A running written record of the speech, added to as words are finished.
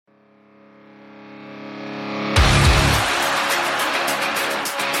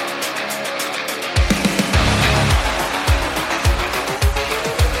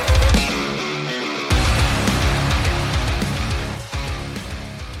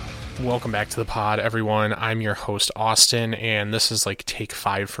Welcome back to the pod, everyone. I'm your host, Austin, and this is like take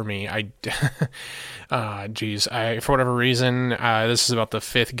 5 for me. For whatever reason, this is about the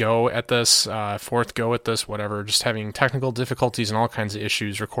fifth go at this, fourth go at this, whatever. Just having technical difficulties and all kinds of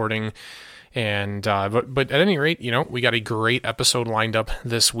issues recording. And but at any rate, we got a great episode lined up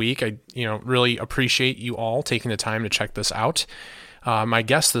this week. I really appreciate you all taking the time to check this out. My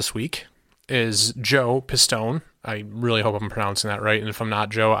guest this week is Joe Pistone. I really hope I'm pronouncing that right, and if I'm not,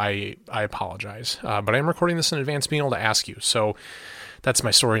 Joe, I apologize. But I'm recording this in advance, being able to ask you, so that's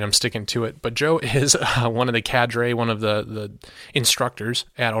my story, and I'm sticking to it. But Joe is one of the cadre, one of the instructors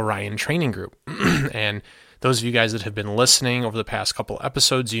at Orion Training Group. And those of you guys that have been listening over the past couple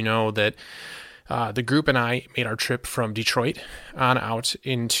episodes, you know that the group and I made our trip from Detroit on out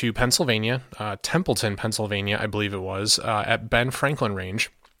into Pennsylvania, Templeton, Pennsylvania, I believe it was, at Ben Franklin Range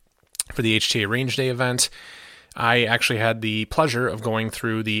for the HTA Range Day event. I actually had the pleasure of going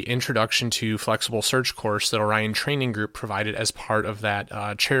through the Introduction to Flexible Search course that Orion Training Group provided as part of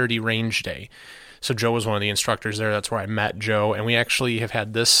that charity range day. So Joe was one of the instructors there. That's where I met Joe, and we actually have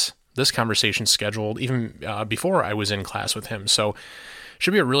had this conversation scheduled even before I was in class with him. So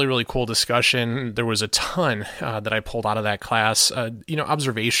should be a really, really cool discussion. There was a ton that I pulled out of that class.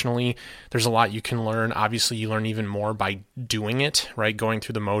 Observationally, there's a lot you can learn. Obviously, you learn even more by doing it, right? Going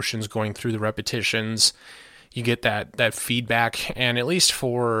through the motions, going through the repetitions. You get that feedback, and at least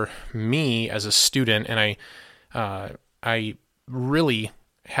for me as a student, and I really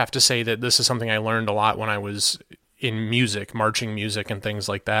have to say that this is something I learned a lot when I was in music, marching music and things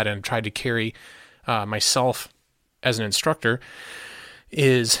like that, and tried to carry myself as an instructor,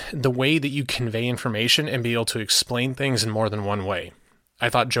 is the way that you convey information and be able to explain things in more than one way. I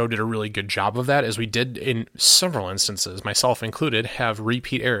thought Joe did a really good job of that, as we did in several instances, myself included, have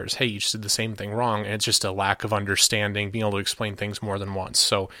repeat errors. Hey, you just did the same thing wrong, and it's just a lack of understanding, being able to explain things more than once.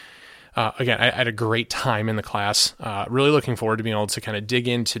 So, again, I had a great time in the class. Really looking forward to being able to kind of dig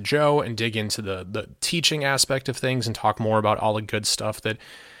into Joe and dig into the teaching aspect of things and talk more about all the good stuff that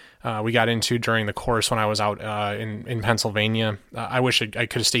we got into during the course when I was out in Pennsylvania. I wish I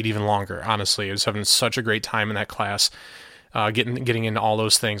could have stayed even longer, honestly. I was having such a great time in that class. Getting into all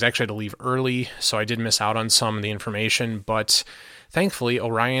those things. I actually had to leave early, so I did miss out on some of the information, but thankfully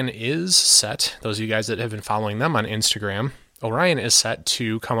Orion is set. Those of you guys that have been following them on Instagram, Orion is set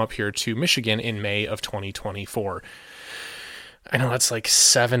to come up here to Michigan in May of 2024. I know that's like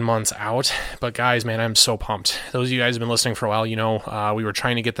 7 months out, but guys, man, I'm so pumped. Those of you guys have been listening for a while, we were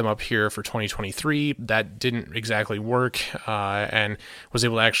trying to get them up here for 2023. That didn't exactly work, and was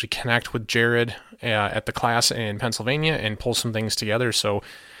able to actually connect with Jared at the class in Pennsylvania and pull some things together. So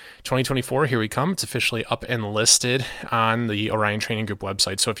 2024, here we come. It's officially up and listed on the Orion Training Group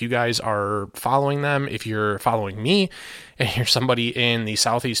website. So if you guys are following them, if you're following me, and you're somebody in the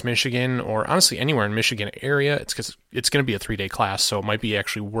Southeast Michigan, or honestly anywhere in Michigan area, it's going to be a 3-day class, so it might be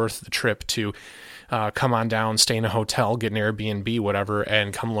actually worth the trip to come on down, stay in a hotel, get an Airbnb, whatever,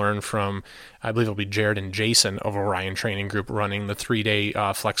 and come learn from, I believe it'll be Jared and Jason of Orion Training Group running the 3-day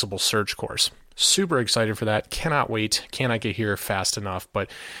flexible search course. Super excited for that. Cannot wait. Cannot get here fast enough.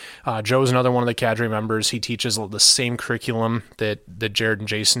 But Joe's another one of the cadre members. He teaches the same curriculum that Jared and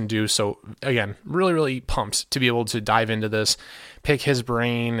Jason do. So again, really, really pumped to be able to dive into this, pick his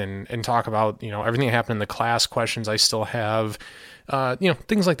brain and talk about, everything that happened in the class, questions I still have,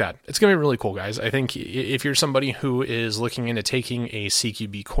 things like that. It's going to be really cool, guys. I think if you're somebody who is looking into taking a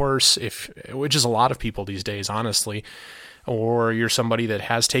CQB course, which is a lot of people these days, honestly, or you're somebody that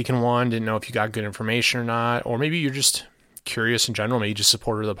has taken one, didn't know if you got good information or not, or maybe you're just curious in general, maybe you just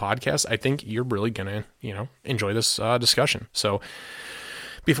supported the podcast, I think you're really going to, enjoy this discussion. So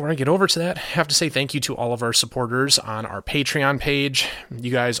before I get over to that, I have to say thank you to all of our supporters on our Patreon page.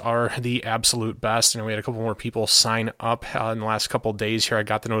 You guys are the absolute best. And we had a couple more people sign up in the last couple of days here. I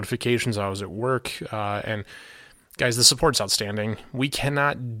got the notifications. I was at work, and guys, the support's outstanding. We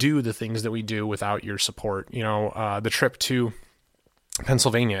cannot do the things that we do without your support. The trip to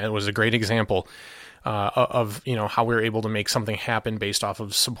Pennsylvania, it was a great example of how we were able to make something happen based off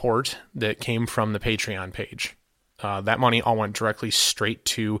of support that came from the Patreon page. That money all went directly straight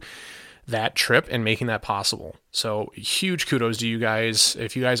to that trip and making that possible. So huge kudos to you guys.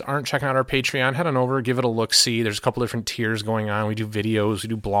 If you guys aren't checking out our Patreon, head on over, give it a look-see. There's a couple different tiers going on. We do videos, we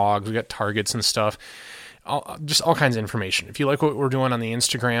do blogs, we got targets and stuff. Just all kinds of information. If you like what we're doing on the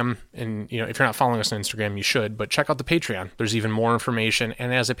Instagram, and if you're not following us on Instagram, you should, but check out the Patreon. There's even more information.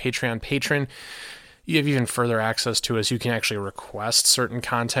 And as a Patreon patron, You have even further access to us. You can actually request certain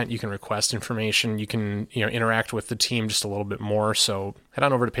content. You can request information. You can, interact with the team just a little bit more. So head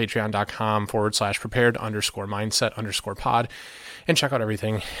on over to patreon.com/prepared_mindset_pod and check out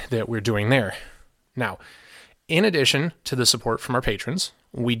everything that we're doing there. Now, in addition to the support from our patrons,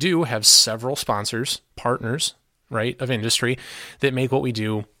 we do have several sponsors, partners, right, of industry that make what we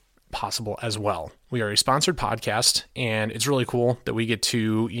do possible as well. We are a sponsored podcast, and it's really cool that we get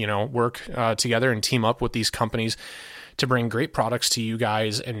to, work together and team up with these companies to bring great products to you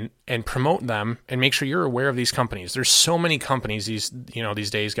guys and promote them and make sure you're aware of these companies. There's so many companies these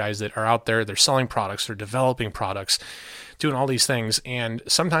days, guys, that are out there. They're selling products, they're developing products, doing all these things, and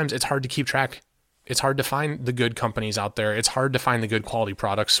sometimes it's hard to keep track. It's hard to find the good companies out there. It's hard to find the good quality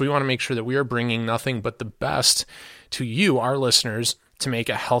products. So we want to make sure that we are bringing nothing but the best to you, our listeners, to make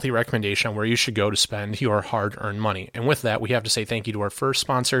a healthy recommendation on where you should go to spend your hard-earned money. And with that, we have to say thank you to our first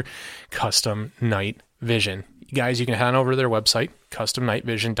sponsor, Custom Night Vision. Guys, you can head on over to their website,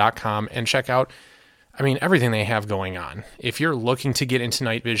 customnightvision.com, and check out, everything they have going on. If you're looking to get into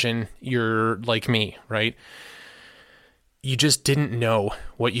night vision, you're like me, right? You just didn't know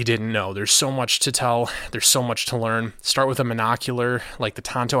what you didn't know. There's so much to tell. There's so much to learn. Start with a monocular, like the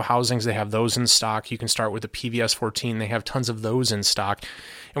Tonto housings. They have those in stock. You can start with the PVS 14. They have tons of those in stock.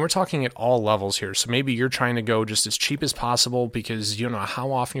 And we're talking at all levels here. So maybe you're trying to go just as cheap as possible because you don't know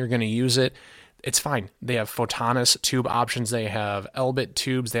how often you're going to use it. It's fine. They have Photonis tube options. They have Elbit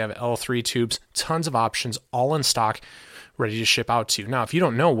tubes. They have L3 tubes. Tons of options, all in stock, ready to ship out to you. Now, if you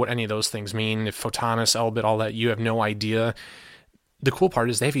don't know what any of those things mean, if Photonis, Elbit, all that, you have no idea. The cool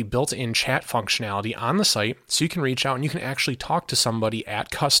part is they have a built-in chat functionality on the site, so you can reach out and you can actually talk to somebody at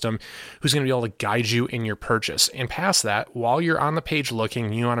Custom who's going to be able to guide you in your purchase. And past that, while you're on the page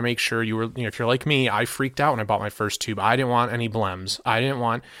looking, you want to make sure if you're like me, I freaked out when I bought my first tube. I didn't want any blems. I didn't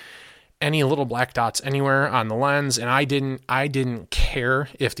want any little black dots anywhere on the lens, and I didn't care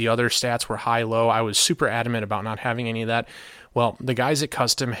if the other stats were high, low. I was super adamant about not having any of that. Well, the guys at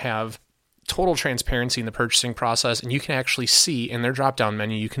Custom have total transparency in the purchasing process, and you can actually see in their drop-down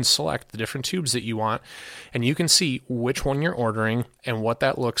menu, you can select the different tubes that you want, and you can see which one you're ordering and what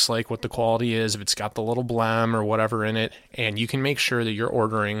that looks like, what the quality is, if it's got the little blem or whatever in it, and you can make sure that you're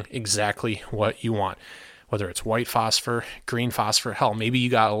ordering exactly what you want. Whether it's white phosphor, green phosphor, hell, maybe you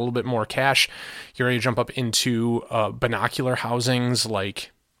got a little bit more cash. You're ready to jump up into binocular housings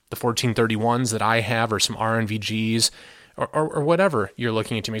like the 1431s that I have, or some RNVGs, or whatever you're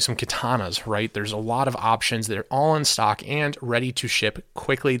looking into, maybe some katanas, right? There's a lot of options that are all in stock and ready to ship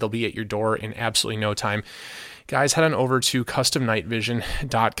quickly. They'll be at your door in absolutely no time. Guys, head on over to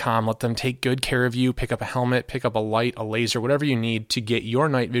customnightvision.com. Let them take good care of you. Pick up a helmet, pick up a light, a laser, whatever you need to get your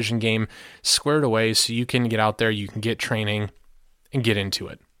night vision game squared away so you can get out there, you can get training, and get into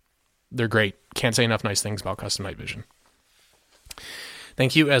it. They're great. Can't say enough nice things about Custom Night Vision.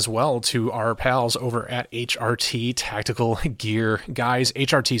 Thank you as well to our pals over at HRT Tactical Gear. Guys,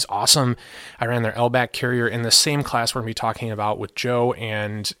 HRT is awesome. I ran their LBAC carrier in the same class we're going to be talking about with Joe,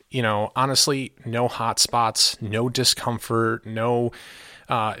 and, honestly, no hot spots, no discomfort, no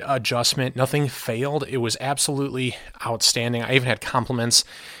adjustment, nothing failed. It was absolutely outstanding. I even had compliments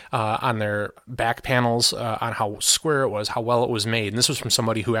on their back panels on how square it was, how well it was made. And this was from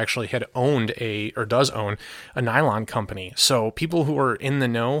somebody who actually had does own a nylon company. So people who are in the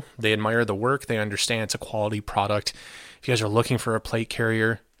know, they admire the work, they understand it's a quality product. If you guys are looking for a plate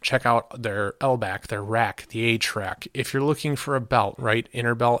carrier, check out their LBAC, their rack, the H-rack. If you're looking for a belt, right,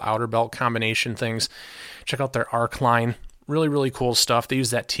 inner belt, outer belt combination things, check out their arc line. Really, really cool stuff. They use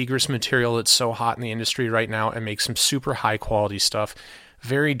that Tigris material that's so hot in the industry right now and make some super high quality stuff.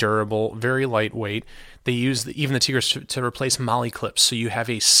 Very durable, very lightweight. They use even the Tigris to replace Molly clips, so you have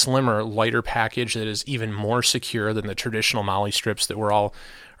a slimmer, lighter package that is even more secure than the traditional Molly strips that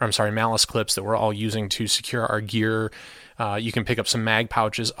Malice clips that we're all using to secure our gear. You can pick up some mag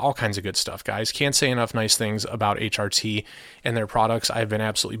pouches, all kinds of good stuff, guys. Can't say enough nice things about HRT and their products. I've been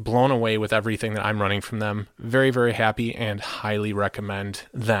absolutely blown away with everything that I'm running from them. Very, very happy and highly recommend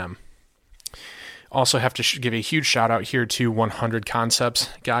them. Also have to give a huge shout out here to 100 Concepts.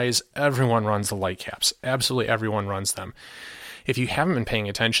 Guys, everyone runs the light caps. Absolutely everyone runs them. If you haven't been paying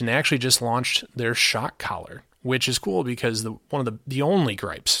attention, they actually just launched their shock collar, which is cool because one of the only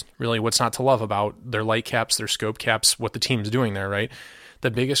gripes, really what's not to love about their light caps, their scope caps, what the team's doing there, right?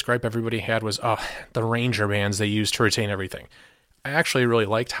 The biggest gripe everybody had was the Ranger bands they use to retain everything. I actually really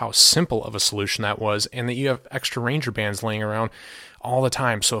liked how simple of a solution that was, and that you have extra Ranger bands laying around all the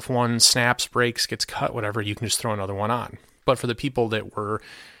time. So if one snaps, breaks, gets cut, whatever, you can just throw another one on. But for the people that were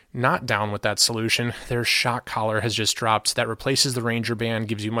not down with that solution, their shock collar has just dropped. That replaces the Ranger band,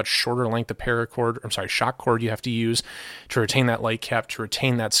 gives you much shorter length of paracord, shock cord you have to use to retain that light cap, to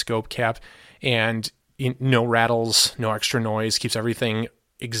retain that scope cap, and no rattles, no extra noise, keeps everything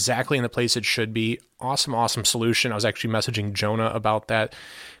exactly in the place it should be. Awesome, awesome solution. I was actually messaging Jonah about that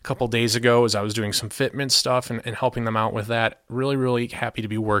a couple days ago as I was doing some fitment stuff and helping them out with that. Really, really happy to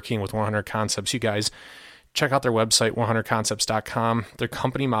be working with 100 Concepts. You guys, check out their website, 100concepts.com. Their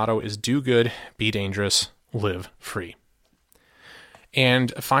company motto is do good, be dangerous, live free.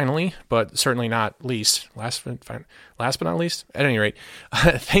 And finally, but certainly not least, last but not least, at any rate,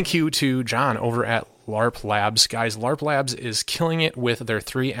 thank you to John over at LARP Labs. Guys, LARP Labs is killing it with their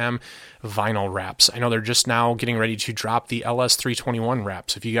 3M vinyl wraps. I know they're just now getting ready to drop the LS321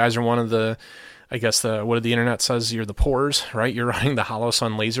 wraps. If you guys are one of the, I guess what the internet says, you're the pores, right? You're running the Hollow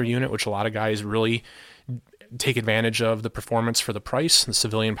Sun laser unit, which a lot of guys really take advantage of the performance for the price, the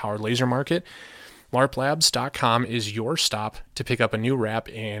civilian powered laser market. LARPlabs.com is your stop to pick up a new wrap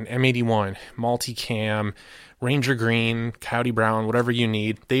in M81, Multicam, Ranger Green, Coyote Brown, whatever you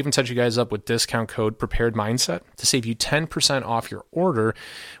need. They even set you guys up with discount code Prepared Mindset to save you 10% off your order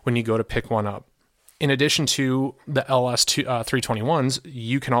when you go to pick one up. In addition to the LS321s,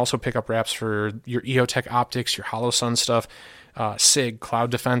 you can also pick up wraps for your EOTech optics, your Hollow Sun stuff, SIG,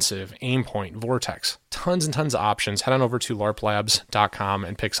 Cloud Defensive, Aimpoint, Vortex. Tons and tons of options. Head on over to larplabs.com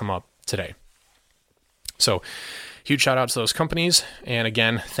and pick some up today. So huge shout out to those companies. And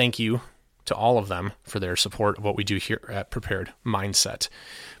again, thank you to all of them for their support of what we do here at Prepared Mindset.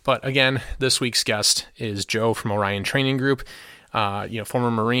 But again, this week's guest is Joe from Orion Training Group,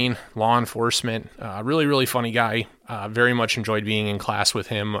 former Marine, law enforcement, really, really funny guy. Very much enjoyed being in class with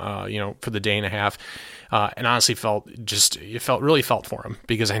him, for the day and a half. And honestly really felt for him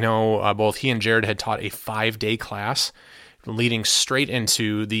because I know both he and Jared had taught a 5-day class leading straight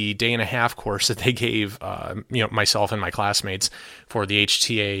into the day and a half course that they gave, myself and my classmates for the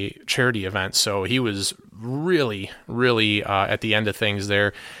HTA charity event. So he was really, really at the end of things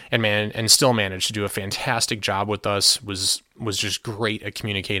there, and still managed to do a fantastic job with us. Was just great at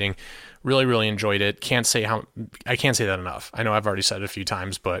communicating. Really, really enjoyed it. I can't say that enough. I know I've already said it a few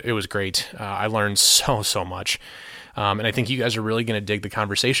times, but it was great. I learned so much. And I think you guys are really going to dig the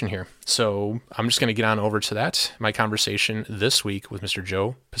conversation here. So I'm just going to get on over to that. My conversation this week with Mr.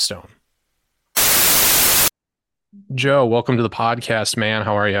 Joe Pistone. Joe, welcome to the podcast, man.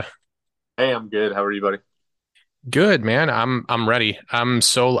 How are you? Hey, I'm good. How are you, buddy? Good, man. I'm ready.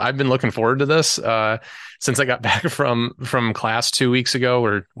 I've been looking forward to this since I got back from class 2 weeks ago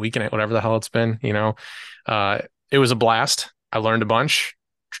or weekend, whatever the hell it's been. It was a blast. I learned a bunch.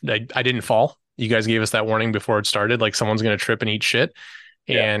 I didn't fall. You guys gave us that warning before it started, like someone's going to trip and eat shit.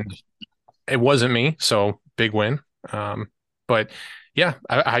 Yeah. And it wasn't me. So big win. But yeah,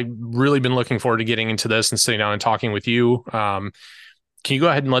 I really been looking forward to getting into this and sitting down and talking with you. Can you go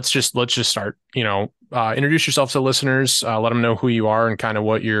ahead and let's just start, introduce yourself to the listeners, let them know who you are and kind of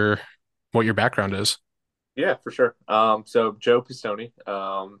what your background is. Yeah, for sure. So Joe Pistone,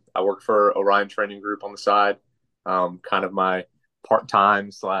 I work for Orion Training Group on the side. Kind of my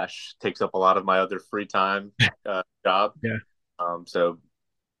part-time / takes up a lot of my other free time job. Yeah. So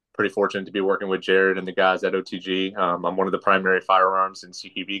pretty fortunate to be working with Jared and the guys at OTG. I'm one of the primary firearms and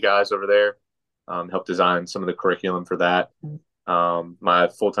CQB guys over there. Help design some of the curriculum for that. My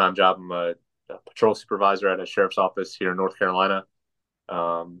full-time job, I'm a patrol supervisor at a sheriff's office here in North Carolina.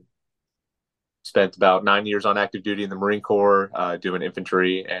 Spent about 9 years on active duty in the Marine Corps, doing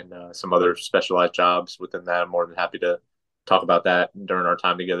infantry and some other specialized jobs within that. I'm more than happy to talk about that during our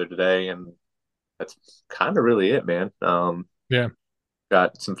time together today. And that's kind of really it, man. Yeah.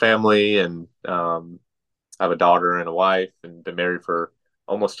 Got some family and have a daughter and a wife and been married for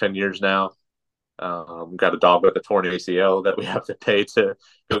almost 10 years now. Got a dog with a torn ACL that we have to pay to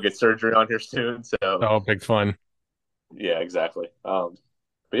go get surgery on here soon. So, Oh, big fun. yeah, exactly.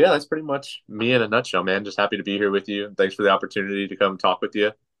 But yeah, that's pretty much me in a nutshell, man. Just happy to be here with you. Thanks for the opportunity to come talk with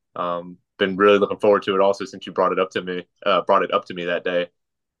you. Been really looking forward to it also since you brought it up to me that day.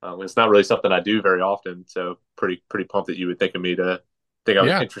 It's not really something I do very often. So pretty pumped that you would think of me to think I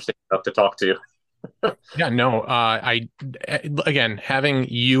was interesting enough to talk to. Yeah, no, again, having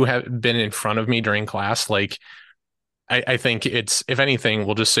you have been in front of me during class, like, I think it's, if anything,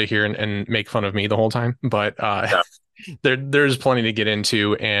 we'll just sit here and make fun of me the whole time, but, Yeah. there's plenty to get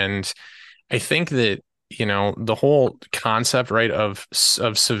into. And I think that, the whole concept, right, of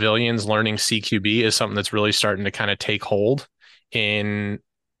civilians learning CQB is something that's really starting to kind of take hold in,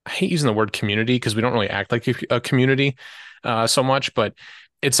 I hate using the word community because we don't really act like a community, so much, but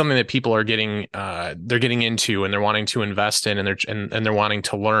it's something that people are getting they're getting into and they're wanting to invest in, and they're wanting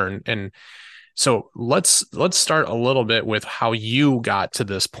to learn. And so let's start a little bit with how you got to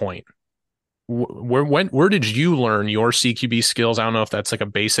this point. Where did you learn your CQB skills? I don't know if that's like a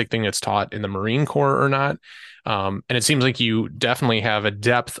basic thing that's taught in the Marine Corps or not. And it seems like you definitely have a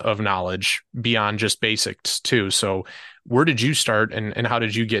depth of knowledge beyond just basics too. So where did you start, and how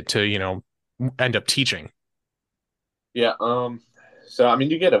did you get to, end up teaching? Yeah. So I mean,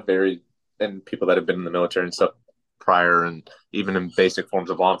 you get a very and people that have been in the military and stuff prior, and even in basic forms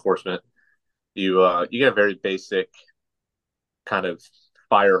of law enforcement, you get a very basic kind of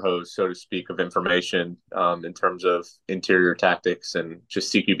fire hose, so to speak, of information in terms of interior tactics and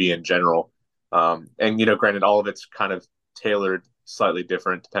just CQB in general. And granted, all of it's kind of tailored slightly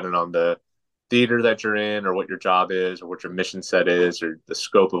different depending on the theater that you're in, or what your job is, or what your mission set is, or the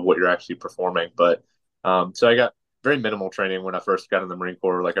scope of what you're actually performing. But so I got very minimal training when I first got in the Marine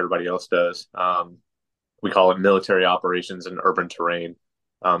Corps, like everybody else does. We call it military operations and urban terrain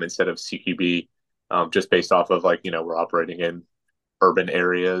instead of CQB, just based off of like we're operating in urban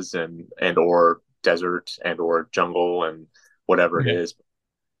areas and or desert and or jungle and whatever it Yeah. is.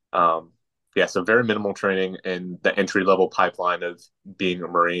 Um, yeah, so very minimal training in the entry level pipeline of being a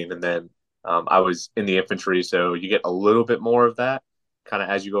Marine, and then I was in the infantry, so you get a little bit more of that kind of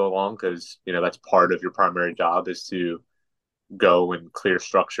as you go along because that's part of your primary job is to go and clear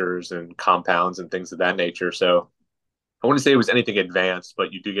structures and compounds and things of that nature. So I wouldn't say it was anything advanced,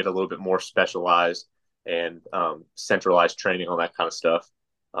 but you do get a little bit more specialized and centralized training on that kind of stuff.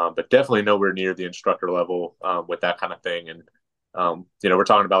 But definitely nowhere near the instructor level with that kind of thing. And we're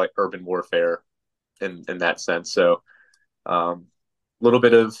talking about like urban warfare in that sense. So a little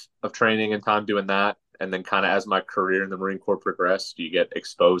bit of training and time doing that, and then kind of as my career in the Marine Corps progressed, you get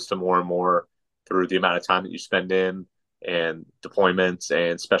exposed to more and more through the amount of time that you spend in and deployments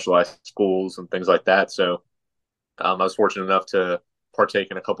and specialized schools and things like that. So I was fortunate enough to partake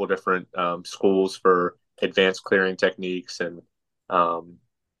in a couple of different schools for advanced clearing techniques and um,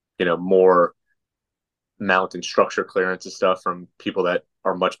 more mount and structure clearance and stuff from people that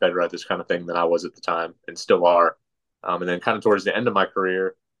are much better at this kind of thing than I was at the time and still are. And then kind of towards the end of my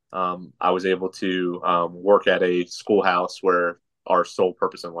career, I was able to work at a schoolhouse where our sole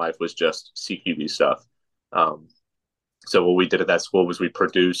purpose in life was just CQB stuff. Um, so what we did at that school was we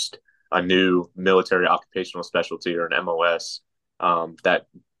produced a new military occupational specialty, or an MOS, that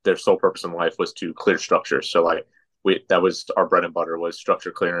their sole purpose in life was to clear structures. So like that was our bread and butter, was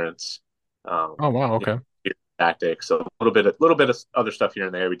structure clearance, Oh, um, wow. Okay. tactics, so a little bit of other stuff here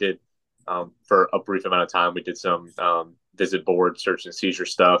and there. We did for a brief amount of time. We did some visit board search and seizure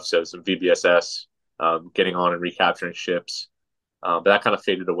stuff, so some VBSS, getting on and recapturing ships. But that kind of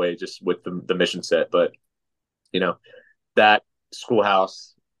faded away just with the mission set. But you know, that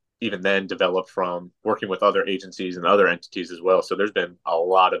schoolhouse even then developed from working with other agencies and other entities as well. So there's been a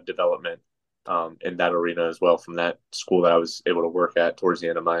lot of development in that arena as well from that school that I was able to work at towards the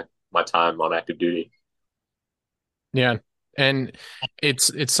end of my time on active duty. Yeah. And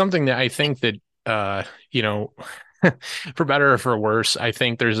it's something that I think that you know, for better or for worse, I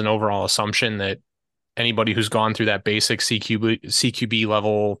think there's an overall assumption that anybody who's gone through that basic CQB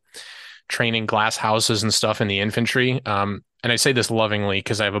level training, glass houses and stuff in the infantry. And I say this lovingly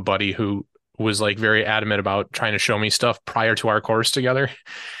because I have a buddy who was like very adamant about trying to show me stuff prior to our course together.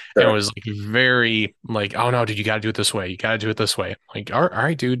 And Sure. was like very like, oh no, dude, you got to do it this way. You got to do it this way. Like, all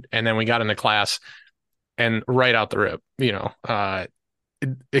right, dude. And then we got into class, and right out the rip, I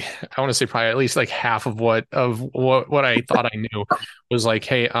want to say probably at least like half of what I thought I knew was like,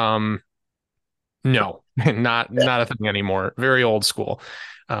 hey, no, Yeah. not a thing anymore. Very old school.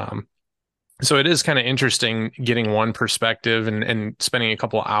 Um, so it is kind of interesting getting one perspective and spending a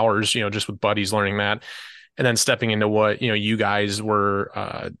couple of hours, just with buddies learning that, and then stepping into what, you guys were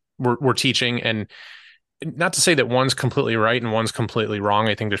teaching. And not to say that one's completely right and one's completely wrong.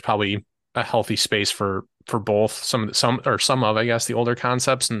 I think there's probably a healthy space for both, some of, I guess, the older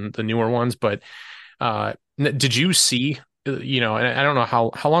concepts and the newer ones. But did you see, and I don't know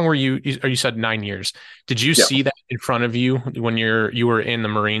how long were you said 9 years. Did you Yeah. see that in front of you when you were in the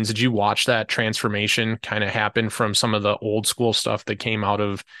Marines? Did you watch that transformation kind of happen from some of the old school stuff that came out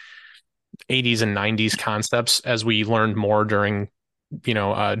of 80s and 90s concepts as we learned more during,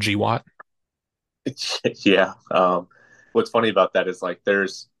 GWAT? Yeah. What's funny about that is like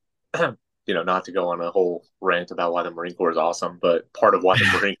there's, not to go on a whole rant about why the Marine Corps is awesome, but part of why the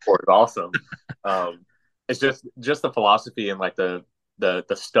Marine Corps is awesome, um, it's just the philosophy and like the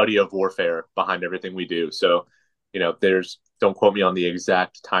study of warfare behind everything we do. So, there's don't quote me on the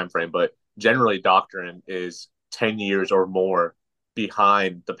exact time frame, but generally doctrine is 10 years or more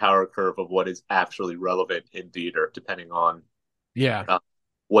behind the power curve of what is actually relevant in theater, depending on Yeah. uh,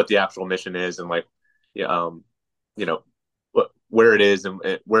 what the actual mission is and like, yeah, you know, where it is and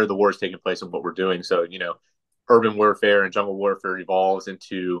where the war is taking place and what we're doing. So, urban warfare and jungle warfare evolves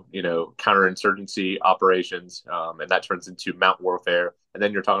into, counterinsurgency operations, and that turns into mountain warfare. And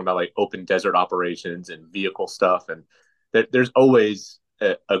then you're talking about like open desert operations and vehicle stuff. And there's always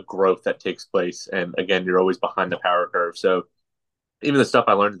a growth that takes place. And again, you're always behind the power curve. So even the stuff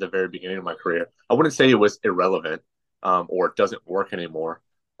I learned at the very beginning of my career, I wouldn't say it was irrelevant, or it doesn't work anymore.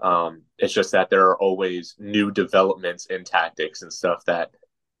 It's just that there are always new developments in tactics and stuff that,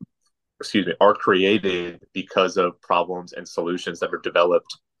 excuse me, are created because of problems and solutions that are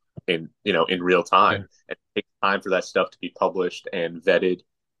developed in real Yeah. time. And it takes time for that stuff to be published and vetted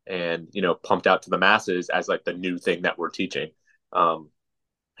and pumped out to the masses as like the new thing that we're teaching. Um,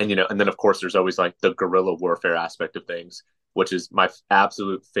 and then of course there's always like the guerrilla warfare aspect of things, which is my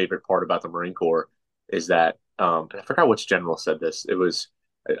absolute favorite part about the Marine Corps, is that and I forgot which general said this.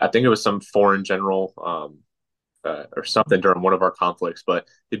 I think it was some foreign general, or something during one of our conflicts, but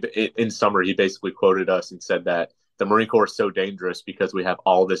in summary he basically quoted us and said that the Marine Corps is so dangerous because we have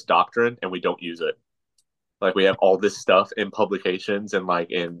all this doctrine and we don't use it. Like we have all this stuff in publications and like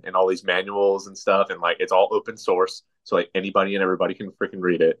in all these manuals and stuff, and like it's all open source, so like anybody and everybody can freaking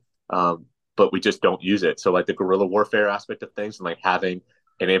read it. But we just don't use it. So like the guerrilla warfare aspect of things and like having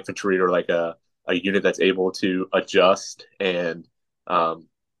an infantry or like a unit that's able to adjust and um,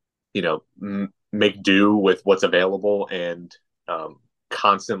 make do with what's available and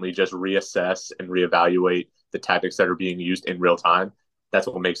constantly just reassess and reevaluate the tactics that are being used in real time. That's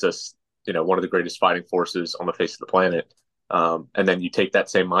what makes us, one of the greatest fighting forces on the face of the planet. And then you take that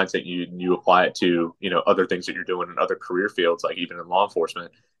same mindset, you apply it to other things that you're doing in other career fields, like even in law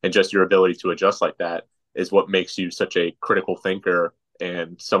enforcement, and just your ability to adjust like that is what makes you such a critical thinker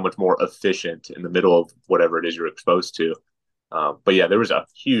and so much more efficient in the middle of whatever it is you're exposed to. But yeah, there was a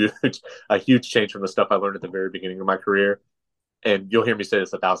huge change from the stuff I learned at the very beginning of my career. And you'll hear me say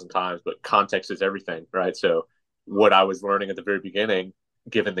this 1,000 times, but context is everything, right? So what I was learning at the very beginning,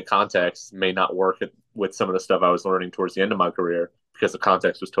 given the context, may not work with some of the stuff I was learning towards the end of my career because the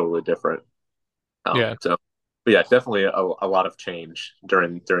context was totally different. Yeah. But yeah, definitely a lot of change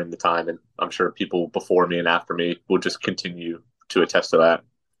during the time, and I'm sure people before me and after me will just continue to attest to that.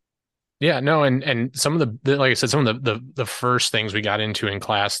 Yeah, no, and some of like I said, some of the first things we got into in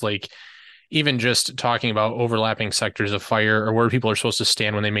class, like even just talking about overlapping sectors of fire or where people are supposed to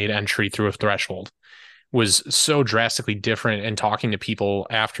stand when they made entry through a threshold was so drastically different. And talking to people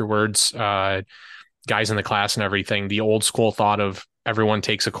afterwards, guys in the class and everything, the old school thought of everyone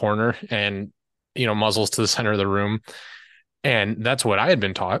takes a corner and muzzles to the center of the room, and that's what I had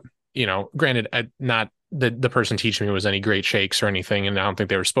been taught. Granted, not the person teaching me was any great shakes or anything, and I don't think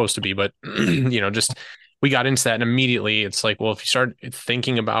they were supposed to be, but just we got into that, and immediately it's like, well, if you start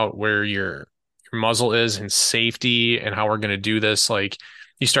thinking about where your muzzle is and safety and how we're going to do this, like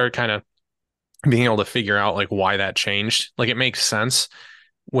you start kind of being able to figure out like why that changed. Like it makes sense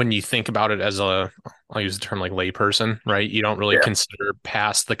when you think about it as I'll use the term like layperson, right? You don't really Yeah. consider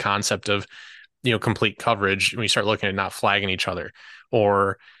past the concept of complete coverage when you start looking at not flagging each other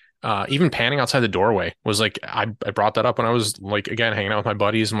or even panning outside the doorway was like, I brought that up when I was like, again, hanging out with my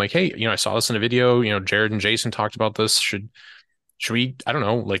buddies. I'm like, hey, I saw this in a video, Jared and Jason talked about this. Should we, I don't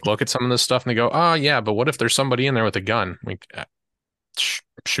know, like look at some of this stuff? And they go, oh yeah, but what if there's somebody in there with a gun? Like,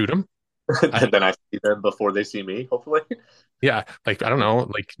 shoot them. And then I see them before they see me, hopefully. Yeah, like I don't know,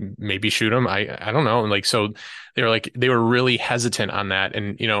 like maybe shoot them. I don't know. And like so they were really hesitant on that,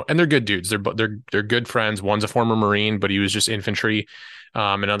 and and they're good dudes. They're good friends. One's a former Marine, but he was just infantry.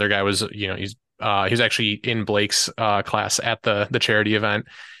 Another guy was he was actually in Blake's class at the charity event.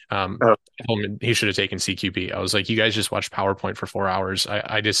 Oh, I told him he should have taken CQB. I was like, you guys just watched PowerPoint for 4 hours.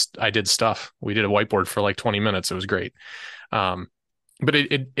 I did stuff. We did a whiteboard for like 20 minutes. It was great. Um, but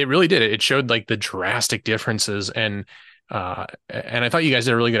it really did. It showed like the drastic differences, and I thought you guys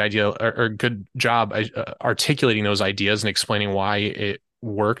did a really good idea or good job articulating those ideas and explaining why it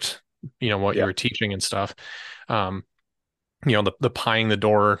worked, what you yeah. were teaching and stuff. Um, the pieing the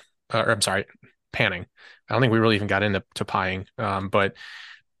door, or I'm sorry, panning. I don't think we really even got into pieing, but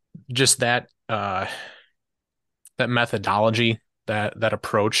just that methodology, that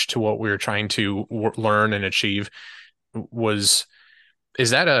approach to what we were trying to learn and achieve was,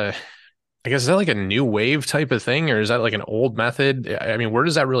 is that I guess, is that like a new wave type of thing, or is that like an old method? I mean, where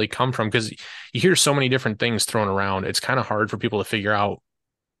does that really come from? Because you hear so many different things thrown around. It's kind of hard for people to figure out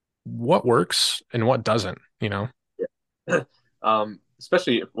what works and what doesn't. Yeah.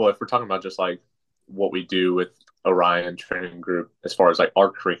 Especially, well, if we're talking about just like what we do with Orion training group as far as like our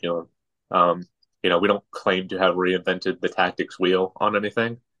curriculum. Um, we don't claim to have reinvented the tactics wheel on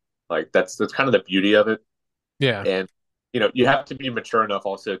anything. Like that's kind of the beauty of it. Yeah. And you have to be mature enough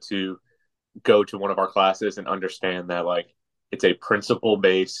also to go to one of our classes and understand that like it's a principle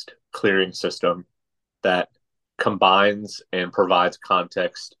based clearing system that combines and provides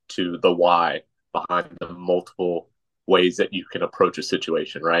context to the why behind the multiple ways that you can approach a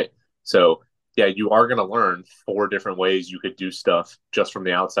situation, right? So, yeah, you are going to learn four different ways you could do stuff just from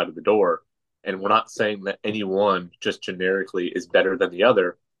the outside of the door. And we're not saying that any one just generically is better than the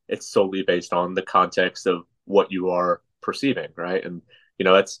other. It's solely based on the context of what you are perceiving, right? And,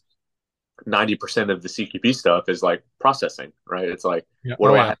 that's 90% of the CQP stuff is like processing, right? It's like, Yeah. what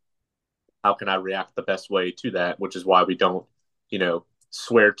Oh do I yeah. have? How can I react the best way to that? Which is why we don't,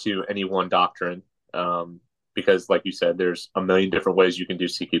 swear to any one doctrine. Because, like you said, there's a million different ways you can do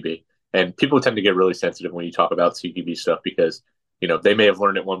CQB. And people tend to get really sensitive when you talk about CQB stuff because, they may have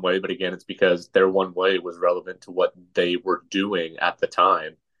learned it one way, but again, it's because their one way was relevant to what they were doing at the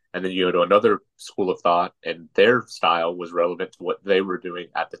time. And then you go to another school of thought, and their style was relevant to what they were doing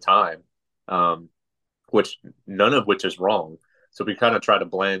at the time, um, which none of which is wrong. So we kind of try to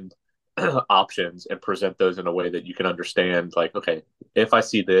blend options and present those in a way that you can understand like, okay, if I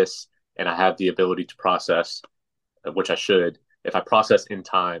see this and I have the ability to process, which I should, if I process in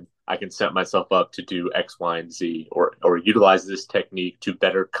time, I can set myself up to do X, Y, and Z, or utilize this technique to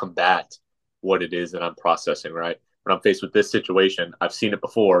better combat what it is that I'm processing, right? When I'm faced with this situation, I've seen it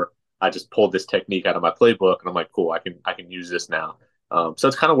before. I just pulled this technique out of my playbook and I'm like, cool, I can use this now. So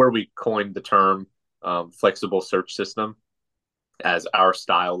it's kind of where we coined the term flexible search system as our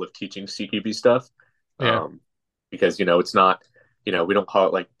style of teaching CQB stuff. Yeah. Um, because, it's not, we don't call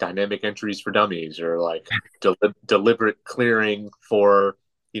it like dynamic entries for dummies or like deliberate clearing for,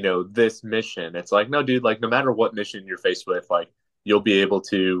 this mission. It's like, no, dude, like no matter what mission you're faced with, like you'll be able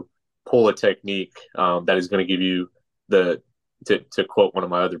to pull a technique that is going to give you the, to quote one of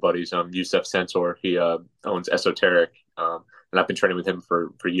my other buddies, Yusef Sensor, he owns Esoteric. And I've been training with him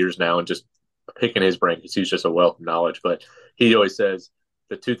for years now and just picking his brain because he's just a wealth of knowledge. But he always says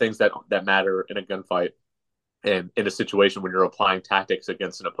the two things that matter in a gunfight and in a situation when you're applying tactics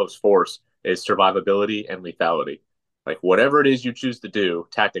against an opposed force is survivability and lethality. Like whatever it is you choose to do,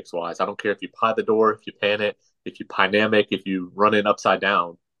 tactics wise, I don't care if you pie the door, if you pan it, if you dynamic, if you run it upside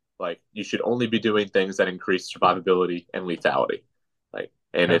down. Like you should only be doing things that increase survivability and lethality. Like,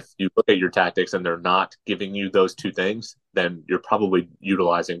 and Yeah. if you look at your tactics and they're not giving you those two things, then you're probably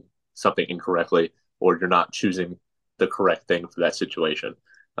utilizing something incorrectly, or you're not choosing the correct thing for that situation.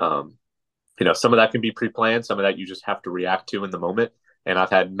 Um, some of that can be pre-planned, some of that you just have to react to in the moment. And I've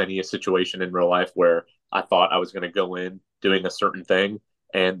had many a situation in real life where I thought I was going to go in doing a certain thing,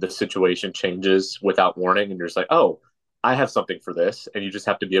 and the situation changes without warning, and you're just like, oh, I have something for this, and you just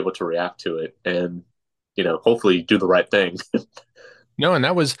have to be able to react to it, and hopefully do the right thing. No, and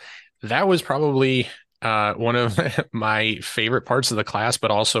that was probably one of my favorite parts of the class,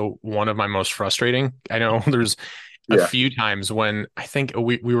 but also one of my most frustrating. I know there's a Yeah, few times when I think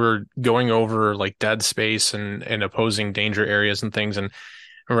we were going over like dead space and opposing danger areas and things, and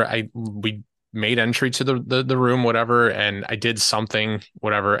or we made entry to the room, whatever, and I did something,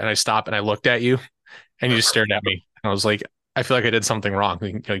 whatever, and I stopped and I looked at you and you just stared at me. And I was like, I feel like I did something wrong.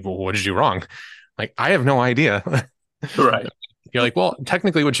 You're like, well, what did you do wrong? Like, I have no idea. right, You're like, well,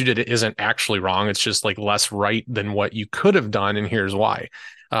 technically what you did isn't actually wrong. It's just like less right than what you could have done, and here's why.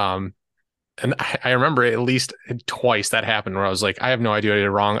 Um, and I remember at least twice that happened where I was like, I have no idea what I did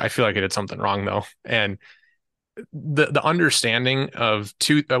wrong. I feel like I did something wrong though. And the understanding of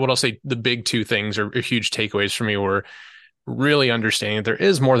what I'll say, the big two things are huge takeaways for me were really understanding that there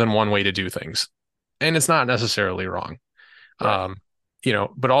is more than one way to do things, and it's not necessarily wrong. right, Um,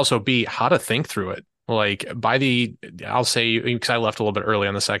 but also B, how to think through it. Like I'll say, because I left a little bit early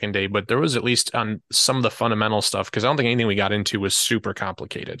on the second day, but there was at least on some of the fundamental stuff, because I don't think anything we got into was super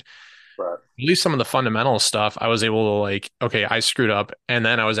complicated. right, At least some of the fundamental stuff, I was able to like, okay, I screwed up. And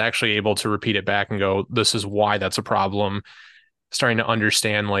then I was actually able to repeat it back and go, this is why that's a problem. Starting to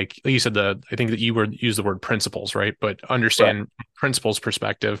understand, like you said, I think that you were use the word principles, right? But right. understand principles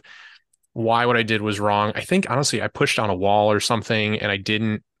perspective, why what I did was wrong. I think honestly, I pushed on a wall or something and I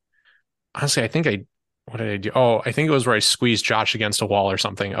didn't honestly, what did I do? Oh, I think it was where I squeezed Josh against a wall or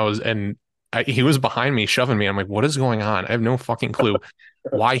something. He was behind me, shoving me. I'm like, what is going on? I have no fucking clue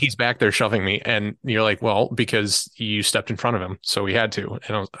why he's back there shoving me. And you're like, well, because you stepped in front of him. So we had to.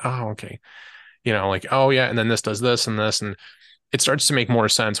 And I was, oh, okay. Like, oh yeah. And then this does this and this. And it starts to make more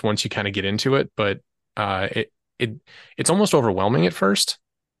sense once you kind of get into it. But, uh, it, it, it's almost overwhelming at first,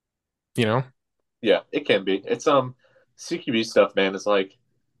 you know? Yeah, it can be. It's CQB stuff, man. It's like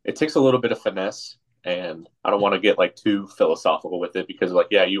it takes a little bit of finesse, and I don't want to get like too philosophical with it because like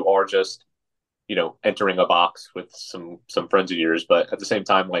yeah, you are just entering a box with some friends of yours, but at the same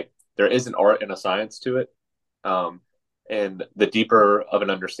time, like there is an art and a science to it. Um, and the deeper of an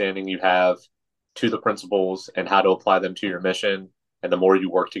understanding you have to the principles and how to apply them to your mission, and the more you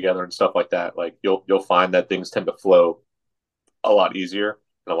work together and stuff like that, like you'll find that things tend to flow a lot easier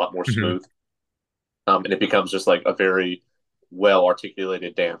and a lot more Hmm. smooth. And it becomes just like a very well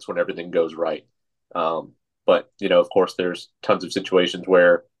articulated dance when everything goes right. But of course, there's tons of situations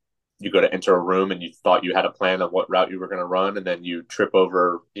where you go to enter a room and you thought you had a plan of what route you were going to run, and then you trip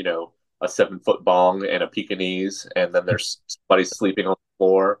over, a 7 foot bong and a Pekingese, and then there's somebody sleeping on the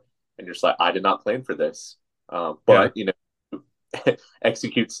floor, and you're just like, I did not plan for this. Yeah. But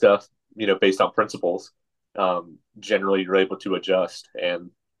execute stuff, based on principles. Generally, you're able to adjust, and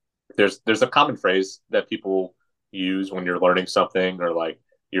there's a common phrase that people use when you're learning something or like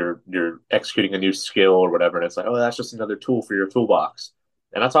you're executing a new skill or whatever, and it's like, oh, that's just another tool for your toolbox.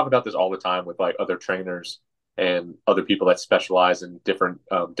 And I talk about this all the time with like other trainers and other people that specialize in different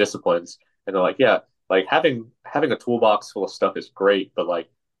disciplines, and they're like, yeah, like having a toolbox full of stuff is great, but like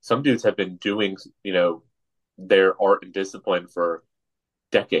some dudes have been doing their art and discipline for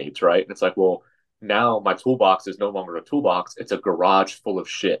decades, right? And it's like, well, now my toolbox is no longer a toolbox; it's a garage full of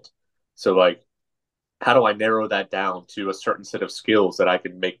shit. So like, how do I narrow that down to a certain set of skills that I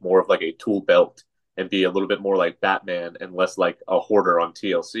can make more of like a tool belt and be a little bit more like Batman and less like a hoarder on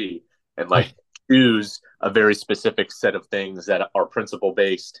TLC, and like choose a very specific set of things that are principle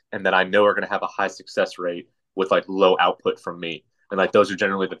based and that I know are going to have a high success rate with like low output from me. And like those are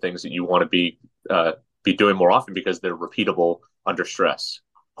generally the things that you want to be doing more often because they're repeatable under stress.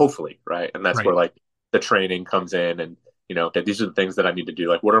 Hopefully, right? And that's Right. where like the training comes in, and that these are the things that I need to do.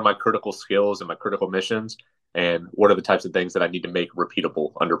 Like, what are my critical skills and my critical missions, and what are the types of things that I need to make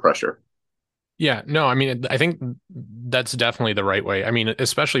repeatable under pressure? Yeah, no, I mean, I think that's definitely the right way. I mean,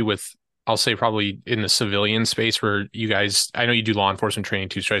 especially with, I'll say probably in the civilian space where you guys, I know you do law enforcement training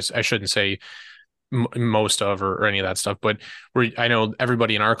too, so I shouldn't say most of or any of that stuff, but I know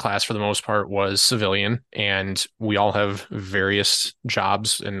everybody in our class for the most part was civilian, and we all have various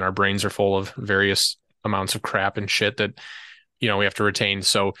jobs, and our brains are full of various amounts of crap and shit that, we have to retain.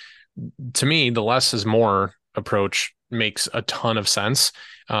 So to me, the less is more approach makes a ton of sense.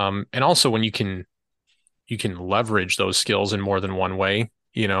 And also when you can leverage those skills in more than one way,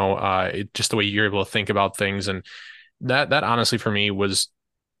 just the way you're able to think about things. And that honestly for me was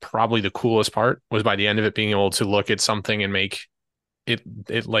probably the coolest part, was by the end of it being able to look at something and make it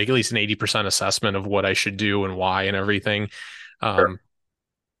like at least an 80% assessment of what I should do and why and everything. Sure. Um,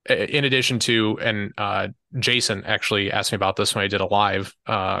 in addition to, and Jason actually asked me about this when I did a live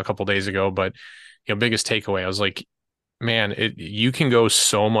a couple days ago, but biggest takeaway, I was like, man, you can go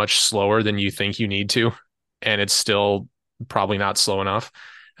so much slower than you think you need to, and it's still probably not slow enough.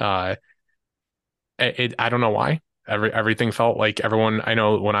 Uh, I don't know why. Everything felt like everyone I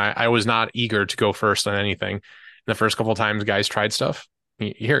know when I was not eager to go first on anything. The first couple of times guys tried stuff,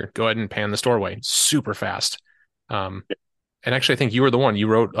 here, go ahead and pan this doorway super fast. Um, and actually, I think you were the one. You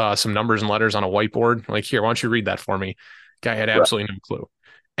wrote some numbers and letters on a whiteboard. Like, here, why don't you read that for me? Guy had Right. absolutely no clue.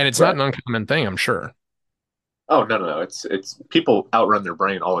 And it's not Right. an uncommon thing, I'm sure. Oh, no, no, no. It's people outrun their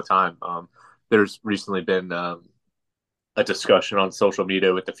brain all the time. There's recently been a discussion on social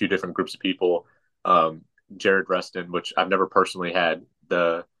media with a few different groups of people. Um, Jared Reston, which I've never personally had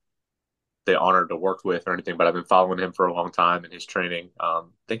the honor to work with or anything, but I've been following him for a long time in his training. I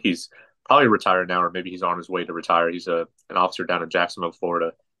think he's probably retired now, or maybe he's on his way to retire. He's an officer down in Jacksonville,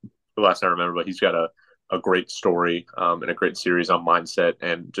 Florida, the last I remember, but he's got a great story and a great series on mindset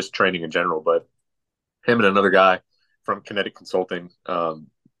and just training in general. But him and another guy from Kinetic Consulting,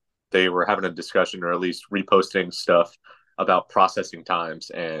 they were having a discussion or at least reposting stuff about processing times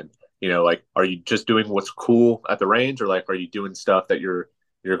and like are you just doing what's cool at the range or like are you doing stuff that you're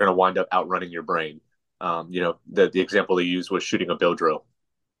going to wind up outrunning your brain. The example they used was shooting a bill drill.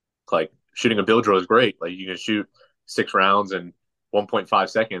 Like shooting a bill drill is great, like you can shoot 6 rounds in 1.5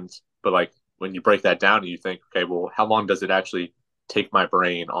 seconds, but like when you break that down and you think, okay, well, how long does it actually take my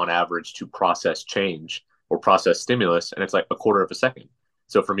brain on average to process change or process stimulus? And it's like a quarter of a second.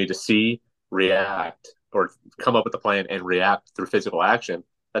 So for me to see, react, or come up with a plan and react through physical action,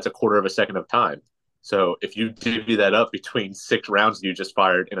 that's a quarter of a second of time. So if you divvy that up between 6 rounds you just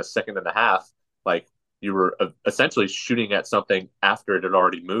fired in a second and a half, like you were essentially shooting at something after it had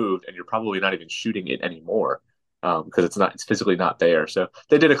already moved, and you're probably not even shooting it anymore because it's physically not there. So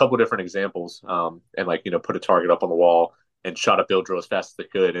they did a couple different examples and like put a target up on the wall and shot a bill drill as fast as they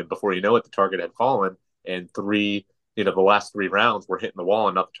could. And before you know it, the target had fallen, and the last 3 rounds were hitting the wall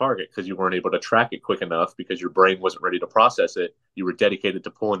and not the target because you weren't able to track it quick enough because your brain wasn't ready to process it. You were dedicated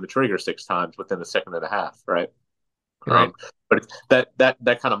to pulling the trigger 6 times within a second and a half, right? Huh. Right. But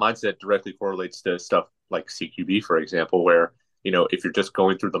that kind of mindset directly correlates to stuff like CQB, for example, where if you're just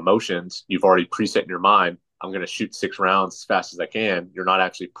going through the motions, you've already preset in your mind, I'm going to shoot 6 rounds as fast as I can. You're not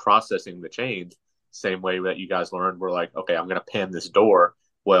actually processing the change. Same way that you guys learned, we're like, okay, I'm going to pan this door.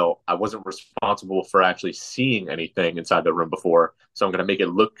 Well, I wasn't responsible for actually seeing anything inside the room before, so I'm going to make it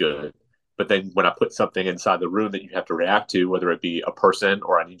look good. But then when I put something inside the room that you have to react to, whether it be a person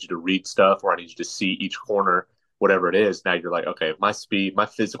or I need you to read stuff or I need you to see each corner, whatever it is, now you're like, okay, my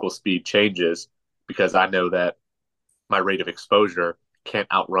physical speed changes because I know that my rate of exposure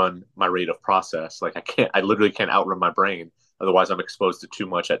can't outrun my rate of process. Like I literally can't outrun my brain. Otherwise I'm exposed to too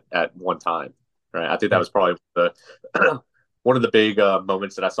much at one time. Right. I think that was probably the one of the big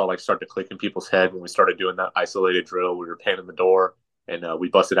moments that I saw like start to click in people's head when we started doing that isolated drill. We were panning the door and we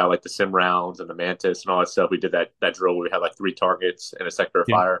busted out like the sim rounds and the mantis and all that stuff. We did that drill where we had like 3 targets in a sector of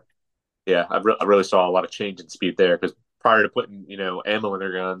Yeah. fire. Yeah, I really saw a lot of change in speed there because prior to putting ammo in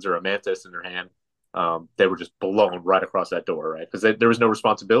their guns or a mantis in their hand, they were just blown right across that door, right? Because there was no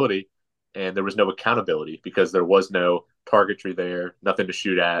responsibility and there was no accountability because there was no targetry there, nothing to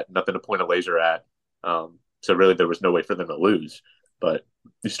shoot at, nothing to point a laser at. So really, there was no way for them to lose. But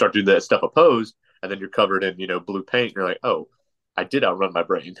you start doing that stuff opposed, and then you're covered in blue paint. And you're like, oh, I did outrun my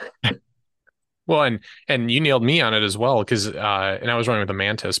brain. Well, and you nailed me on it as well because and I was running with the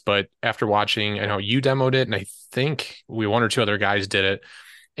Mantis, but after watching, I know you demoed it, and I think we one or two other guys did it.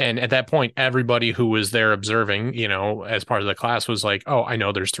 And at that point, everybody who was there observing, as part of the class was like, "Oh, I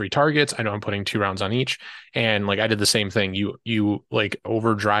know there's 3 targets. I know I'm putting 2 rounds on each." And like I did the same thing. You like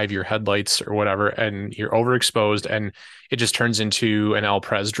overdrive your headlights or whatever, and you're overexposed, and it just turns into an L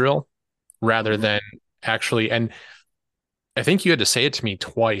pres drill rather Mm-hmm. than actually. And I think you had to say it to me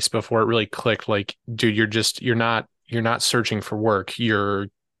twice before it really clicked. Like, dude, you're not searching for work. You're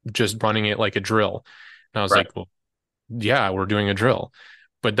just running it like a drill. And I was Right. like, well, yeah, we're doing a drill.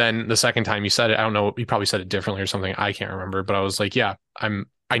 But then the second time you said it, I don't know, you probably said it differently or something. I can't remember, but I was like, yeah,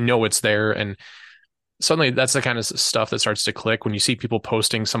 I know it's there. And suddenly that's the kind of stuff that starts to click when you see people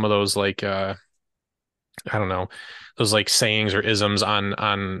posting some of those like I don't know, those like sayings or isms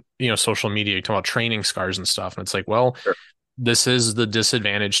on social media. You talk about training scars and stuff. And it's like, well, Sure. this is the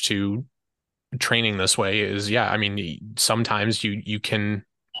disadvantage to training this way is, yeah, I mean, sometimes you can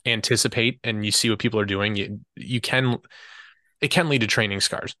anticipate and you see what people are doing. It can lead to training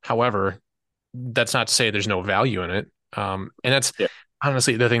scars. However, that's not to say there's no value in it. And that's Yeah.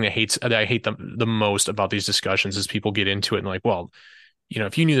 honestly the thing that I hate the most about these discussions is people get into it and like, well,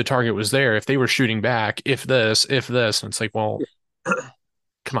 if you knew the target was there, if they were shooting back, if this, and it's like, well,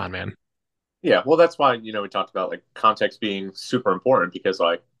 come on, man. Yeah. Well, that's why we talked about like context being super important because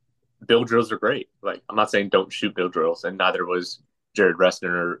like bill drills are great. Like, I'm not saying don't shoot bill drills, and neither was Jared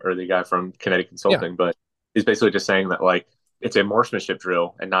Reston or the guy from Kinetic Yeah. Consulting, but he's basically just saying that like it's a marksmanship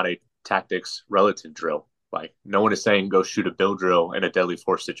drill and not a tactics relative drill. Like, no one is saying go shoot a bill drill in a deadly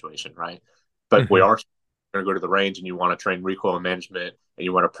force situation, right? But we Hmm. are going to go to the range and you want to train recoil management and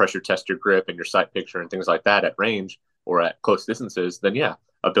you want to pressure test your grip and your sight picture and things like that at range or at close distances, then yeah,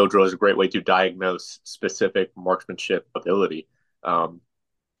 a bill drill is a great way to diagnose specific marksmanship ability. Um,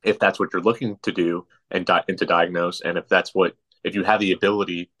 if that's what you're looking to do and to diagnose, and if you have the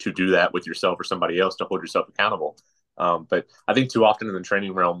ability to do that with yourself or somebody else to hold yourself accountable. But I think too often in the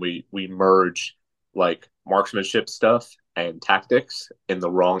training realm we merge like marksmanship stuff and tactics in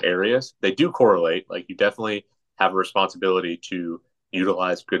the wrong areas. They do correlate. Like, you definitely have a responsibility to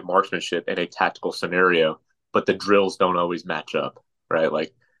utilize good marksmanship in a tactical scenario, but the drills don't always match up, right?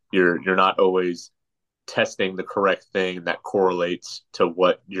 Like, you're not always testing the correct thing that correlates to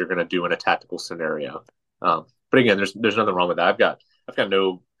what you're going to do in a tactical scenario. But again, there's nothing wrong with that. I've got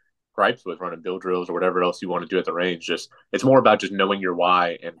no gripes with running bill drills or whatever else you want to do at the range. Just it's more about just knowing your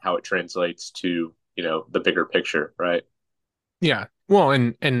why and how it translates to the bigger picture, right? Yeah. Well,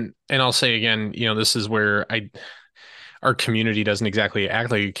 and I'll say again, this is where our community doesn't exactly act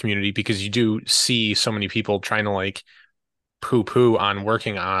like a community because you do see so many people trying to like poo-poo on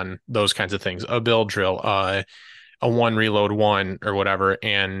working on those kinds of things, a build drill, a one reload one or whatever.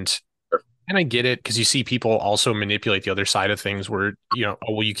 And I get it because you see people also manipulate the other side of things where, oh,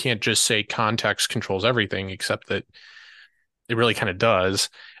 well, you can't just say context controls everything, except that it really kind of does.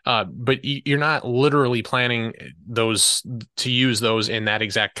 But you're not literally planning those to use those in that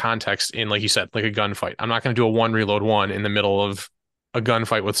exact context in, like you said, like a gunfight. I'm not going to do a one reload one in the middle of a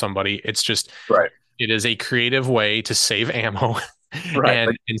gunfight with somebody. It's just Right. it is a creative way to save ammo Right.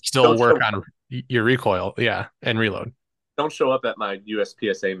 Like, and still don't work show on your recoil. Yeah. And reload. don't show up at my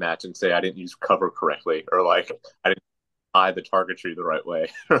USPSA match and say I didn't use cover correctly, or like I didn't eye the targetry the right way,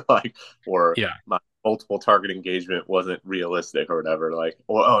 or like, or Yeah. my multiple target engagement wasn't realistic or whatever. Like,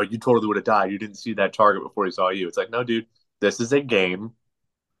 or oh, you totally would have died. You didn't see that target before he saw you. It's like, no, dude, this is a game.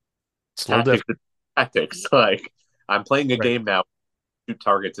 It's a little Tactics, different. are tactics. Like, I'm playing a Right. game now. Shoot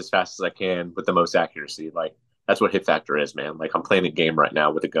targets as fast as I can with the most accuracy. Like, that's what hit factor is, man. Like, I'm playing a game right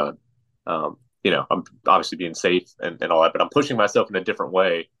now with a gun. I'm obviously being safe and all that, but I'm pushing myself in a different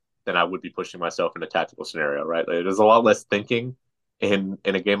way than I would be pushing myself in a tactical scenario, right? Like, there's a lot less thinking in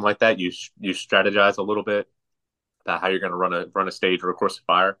a game like that. You strategize a little bit about how you're going to run a stage or a course of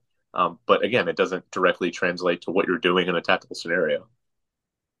fire. But again, it doesn't directly translate to what you're doing in a tactical scenario.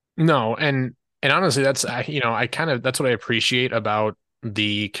 No, and honestly, I kind of that's what I appreciate about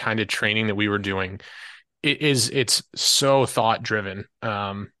the kind of training that we were doing. It's so thought driven,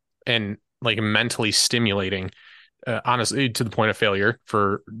 and like mentally stimulating. Honestly, to the point of failure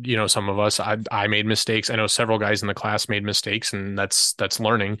for some of us. I made mistakes. I know several guys in the class made mistakes, and that's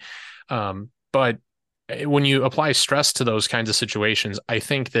learning. But when you apply stress to those kinds of situations, I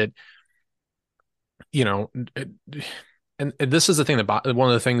think that you know, and this is the thing one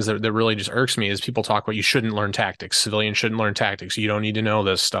of the things that really just irks me is people talk about you shouldn't learn tactics. Civilians shouldn't learn tactics. You don't need to know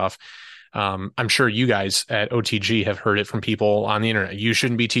this stuff. I'm sure you guys at OTG have heard it from people on the internet. You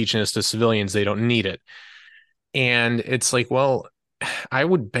shouldn't be teaching this to civilians. They don't need it. And it's like, well, I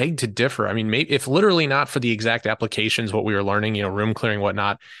would beg to differ. I mean, maybe if literally not for the exact applications, what we were learning, room clearing,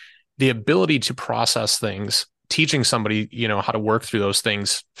 whatnot, the ability to process things, teaching somebody, how to work through those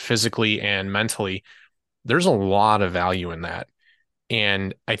things physically and mentally, there's a lot of value in that.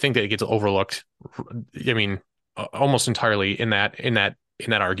 And I think that it gets overlooked. I mean, almost entirely in that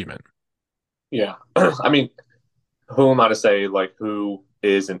argument. Yeah. I mean, who am I to say like who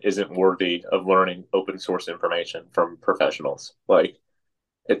is and isn't worthy of learning open source information from professionals? Like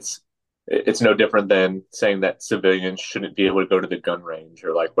it's it's no different than saying that civilians shouldn't be able to go to the gun range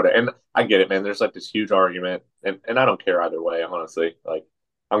or like what. And I get it, man. There's like this huge argument, and I don't care either way, honestly. Like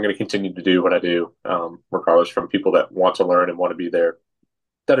I'm going to continue to do what I do, regardless from people that want to learn and want to be there,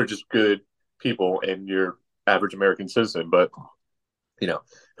 that are just good people and your average American citizen. But you know,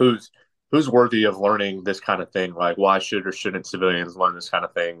 who's who's worthy of learning this kind of thing? Like, why should or shouldn't civilians learn this kind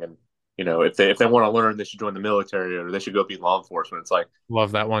of thing? And if they want to learn, they should join the military or they should go be law enforcement. It's like,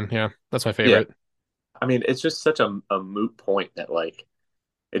 Love that one. Yeah, that's my yeah, favorite. I mean, it's just such a moot point that like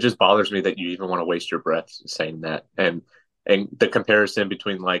it just bothers me that you even want to waste your breath saying that. And the comparison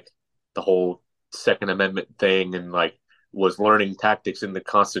between like the whole Second Amendment thing and like was learning tactics in the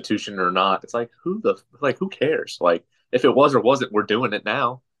Constitution or not. It's like who cares? Like if it was or wasn't, we're doing it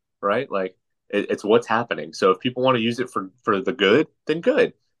now, right? Like it's what's happening. So if people want to use it for the good, then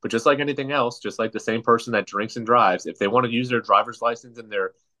good. But just like anything else, just like the same person that drinks and drives, if they want to use their driver's license in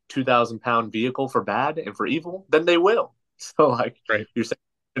their 2,000 pound vehicle for bad and for evil, then they will. So like Right. you're saying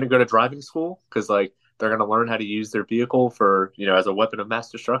going to go to driving school because like they're going to learn how to use their vehicle for as a weapon of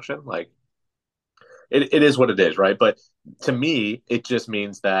mass destruction. Like it is what it is, right? But to me, it just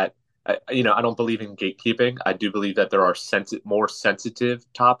means that I don't believe in gatekeeping. I do believe that there are more sensitive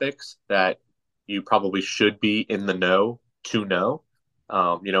topics that you probably should be in the know to know.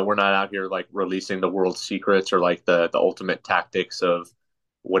 We're not out here like releasing the world's secrets or like the ultimate tactics of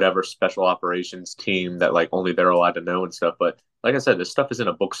whatever special operations team that like only they're allowed to know and stuff. But like I said, this stuff is in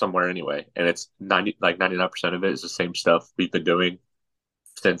a book somewhere anyway, and it's 99% of it is the same stuff we've been doing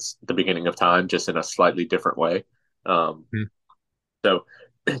since the beginning of time, just in a slightly different way. Um, Mm. so,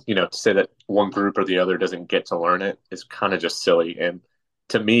 to say that one group or the other doesn't get to learn it is kind of just silly. And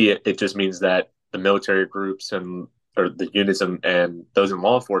to me, it just means that the military groups and or the units and those in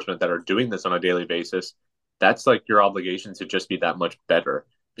law enforcement that are doing this on a daily basis, that's like your obligation to just be that much better.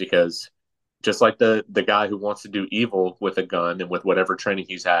 Because just like the guy who wants to do evil with a gun and with whatever training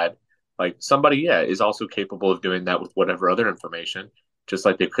he's had, like somebody, yeah, is also capable of doing that with whatever other information, just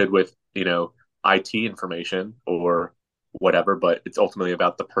like they could with IT information or whatever. But it's ultimately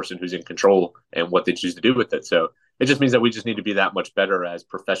about the person who's in control and what they choose to do with it. So it just means that we just need to be that much better as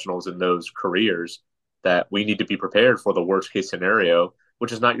professionals in those careers. That we need to be prepared for the worst case scenario,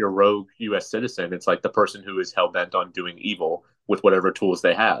 which is not your rogue U.S. citizen. It's like the person who is hell bent on doing evil with whatever tools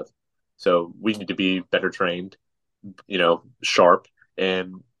they have. So we need to be better trained, sharp.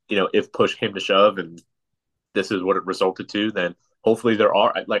 And, if push came to shove and this is what it resulted to, then hopefully there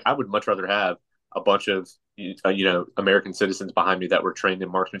are, like, I would much rather have a bunch of, American citizens behind me that were trained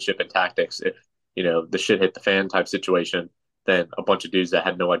in marksmanship and tactics if, the shit hit the fan type situation than a bunch of dudes that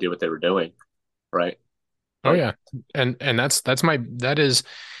had no idea what they were doing. right? Oh Like, yeah. And that is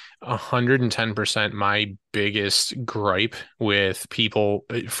 110% my biggest gripe with people,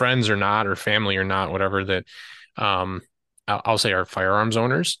 friends or not, or family or not, whatever, that um I'll say are firearms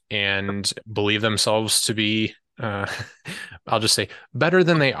owners and believe themselves to be I'll just say better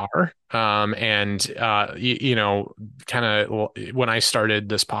than they are. And kind of when I started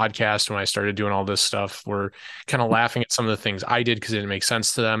this podcast, when I started doing all this stuff, we're kind of laughing at some of the things I did because it didn't make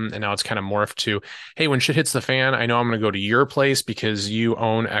sense to them. And now it's kind of morphed to, hey, when shit hits the fan, I know I'm going to go to your place because you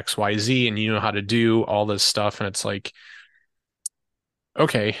own XYZ and you know how to do all this stuff. And it's like,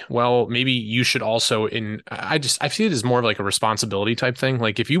 okay, well, maybe you should also I see it as more of like a responsibility type thing.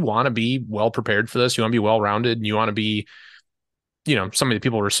 Like if you want to be well prepared for this, you want to be well rounded, and you want to be, somebody that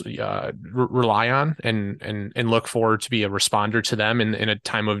people rely on and look for to be a responder to them in a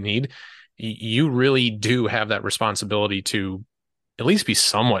time of need. You really do have that responsibility to at least be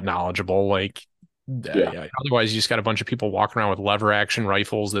somewhat knowledgeable. Like, yeah, otherwise, you just got a bunch of people walking around with lever action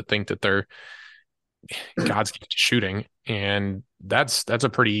rifles that think that they're God's gift to shooting, and that's a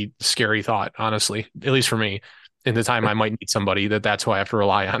pretty scary thought, honestly. At least for me, in the time I might need somebody that's who I have to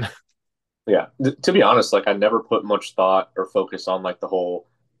rely on. yeah. To be honest, like I never put much thought or focus on like the whole,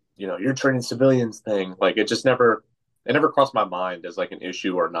 you're training civilians thing. Like it never crossed my mind as like an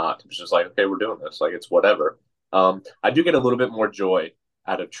issue or not. It was just like, okay, we're doing this. Like it's whatever. I do get a little bit more joy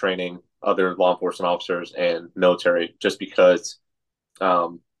out of training other law enforcement officers and military, just because,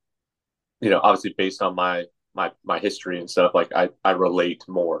 um, obviously based on my history and stuff, like I relate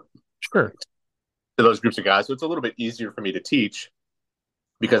more Sure. to those groups of guys. So it's a little bit easier for me to teach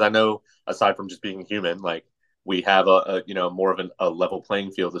because I know aside from just being human, like we have more of a level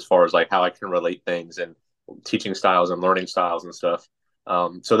playing field as far as like how I can relate things and teaching styles and learning styles and stuff.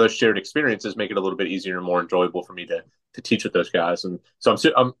 So those shared experiences make it a little bit easier and more enjoyable for me to teach with those guys. And so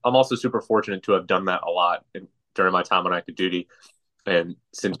I'm also super fortunate to have done that a lot during my time on active duty and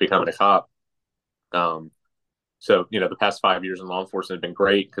since becoming a cop. Um, so, the past 5 years in law enforcement have been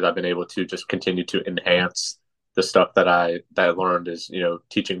great because I've been able to just continue to enhance the stuff that I learned as,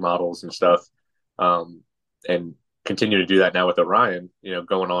 teaching models and stuff. Um, and continue to do that now with Orion,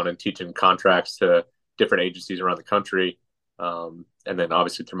 going on and teaching contracts to different agencies around the country. And then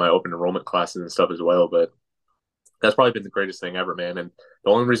obviously through my open enrollment classes and stuff as well. But that's probably been the greatest thing ever, man. And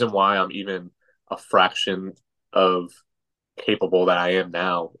the only reason why I'm even a fraction of capable that I am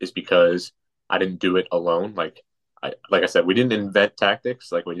now is because I didn't do it alone. Like I said, we didn't invent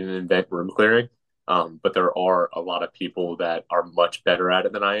tactics, like we didn't invent room clearing. But there are a lot of people that are much better at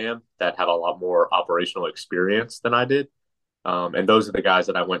it than I am, that have a lot more operational experience than I did. And those are the guys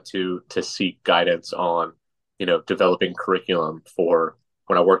that I went to seek guidance on, developing curriculum for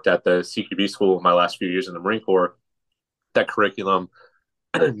when I worked at the CQB school in my last few years in the Marine Corps. That curriculum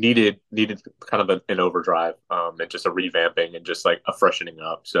needed kind of an overdrive, and just a revamping and just like a freshening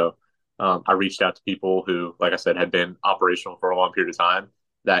up. So I reached out to people who, like I said, had been operational for a long period of time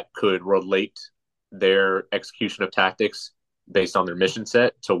that could relate their execution of tactics based on their mission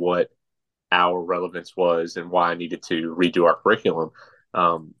set to what our relevance was and why I needed to redo our curriculum.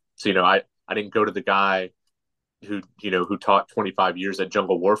 So I didn't go to the guy who taught 25 years at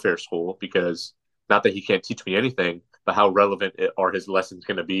jungle warfare school, because not that he can't teach me anything, but how relevant are his lessons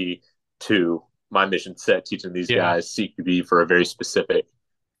going to be to my mission set, teaching these Yeah. guys CQB for a very specific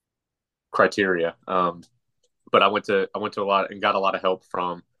criteria. But I went to a lot and got a lot of help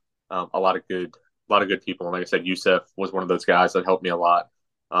from a lot of good people. And like I said, Yusef was one of those guys that helped me a lot.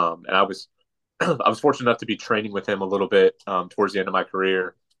 And I was I was fortunate enough to be training with him a little bit towards the end of my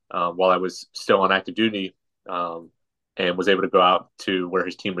career, while I was still on active duty, um, and was able to go out to where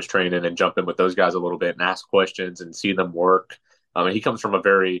his team was training and jump in with those guys a little bit and ask questions and see them work. And he comes from a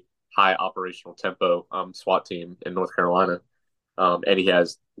very high operational tempo SWAT team in North Carolina, and he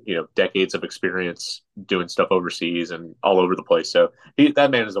has decades of experience doing stuff overseas and all over the place. So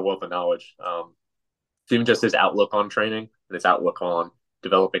that man is a wealth of knowledge. Even just his outlook on training and his outlook on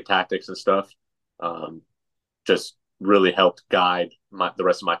developing tactics and stuff, um, just really helped guide the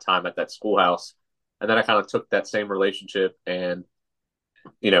rest of my time at that schoolhouse. And then I kind of took that same relationship and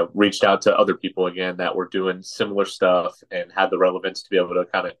reached out to other people again that were doing similar stuff and had the relevance to be able to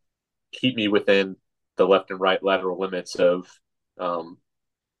kind of keep me within the left and right lateral limits of um,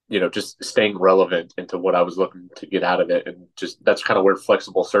 just staying relevant into what I was looking to get out of it. And just that's kind of where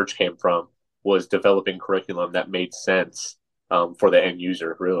flexible search came from, was developing curriculum that made sense for the end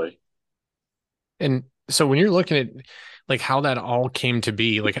user, really. And so when you're looking at like how that all came to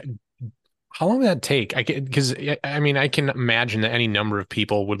be, like how long did that take? Because I mean, I can imagine that any number of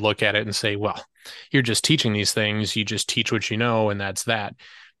people would look at it and say, well, you're just teaching these things, you just teach what you know, and that's that.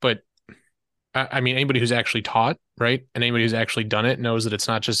 But I mean, anybody who's actually taught, right? And anybody who's actually done it knows that it's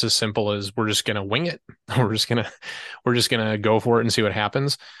not just as simple as we're just going to wing it. We're just going to go for it and see what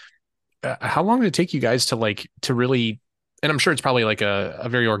happens. How long did it take you guys to to really, and I'm sure it's probably like a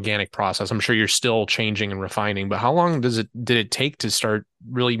very organic process. I'm sure you're still changing and refining, but how long did it take to start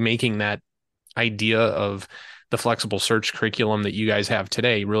really making that idea of the flexible search curriculum that you guys have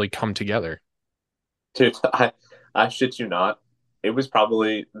today really come together? Dude, I shit you not. It was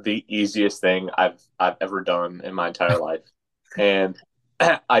probably the easiest thing I've ever done in my entire life. And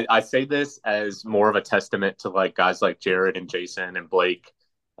I say this as more of a testament to like guys like Jared and Jason and Blake,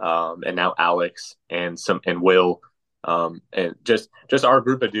 and now Alex and Will, and just our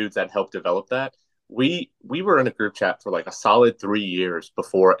group of dudes that helped develop that. We were in a group chat for like a solid 3 years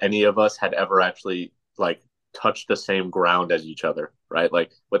before any of us had ever actually like touched the same ground as each other, right?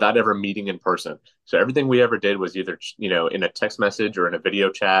 Like without ever meeting in person. So everything we ever did was either, in a text message or in a video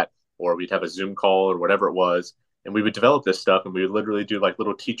chat, or we'd have a Zoom call or whatever it was. And we would develop this stuff and we would literally do like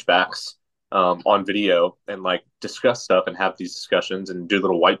little teach backs, on video and like discuss stuff and have these discussions and do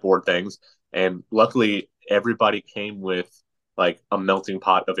little whiteboard things. And luckily, everybody came with like a melting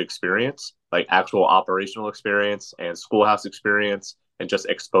pot of experience, like actual operational experience and schoolhouse experience and just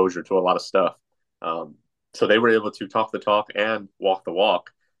exposure to a lot of stuff. Um, so they were able to talk the talk and walk the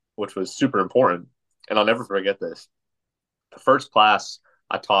walk, which was super important. And I'll never forget this. The first class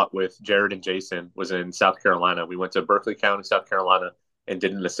I taught with Jared and Jason was in South Carolina. We went to Berkeley County, South Carolina, and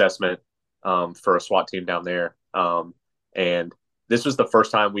did an assessment, for a SWAT team down there. And this was the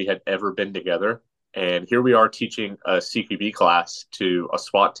first time we had ever been together. And here we are teaching a CQB class to a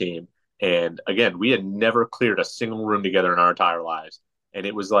SWAT team. And again, we had never cleared a single room together in our entire lives. And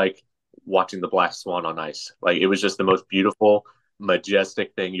it was like watching the black swan on ice. Like it was just the most beautiful,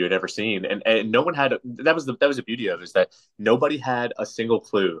 majestic thing you had ever seen. And no one had that was the beauty of it, is that nobody had a single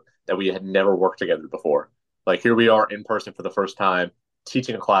clue that we had never worked together before. Like here we are in person for the first time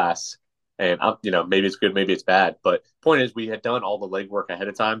teaching a class, and maybe it's good, maybe it's bad, but point is we had done all the legwork ahead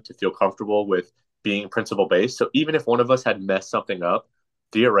of time to feel comfortable with being principle based. So even if one of us had messed something up,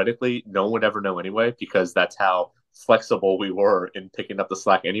 theoretically no one would ever know anyway, because that's how flexible we were in picking up the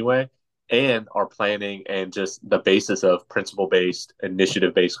slack anyway. And our planning and just the basis of principle based,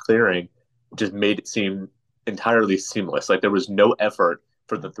 initiative based clearing just made it seem entirely seamless. Like there was no effort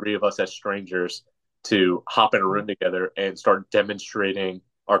for the three of us as strangers to hop in a room together and start demonstrating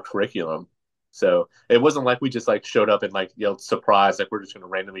our curriculum. So it wasn't like we just like showed up and like yelled surprise, like we're just going to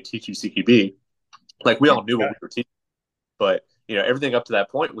randomly teach you CQB. Like we all knew what we were teaching, but everything up to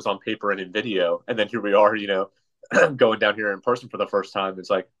that point was on paper and in video, and then here we are, going down here in person for the first time. It's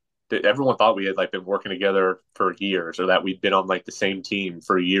like everyone thought we had like been working together for years, or that we'd been on like the same team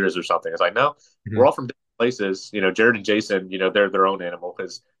for years or something. It's like no, we're Mhm. all from different places. Jared and Jason, they're their own animal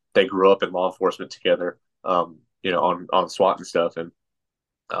because they grew up in law enforcement together. On SWAT and stuff, and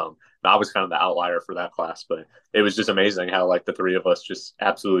I was kind of the outlier for that class, but it was just amazing how like the three of us just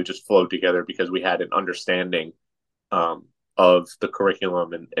absolutely just flowed together because we had an understanding, of the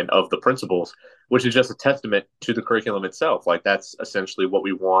curriculum and of the principles, which is just a testament to the curriculum itself. Like that's essentially what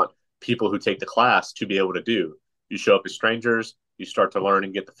we want people who take the class to be able to do. You show up as strangers, you start to learn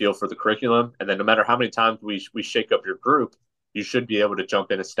and get the feel for the curriculum, and then no matter how many times we shake up your group, you should be able to jump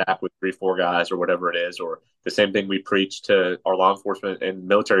in a stack with 3, 4 guys or whatever it is. Or the same thing we preach to our law enforcement and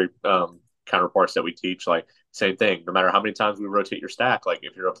military, counterparts that we teach. Like same thing. No matter how many times we rotate your stack, like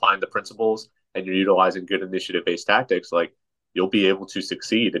if you're applying the principles and you're utilizing good initiative based tactics, like you'll be able to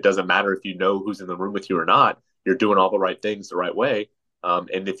succeed. It doesn't matter if you know who's in the room with you or not. You're doing all the right things the right way.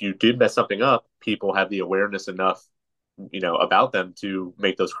 And if you did mess something up, people have the awareness enough, about them to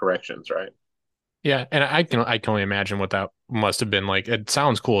make those corrections, right? Yeah, and I can only imagine what that must have been like. It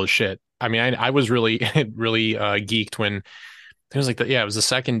sounds cool as shit. I mean, I was really really geeked when it was like it was the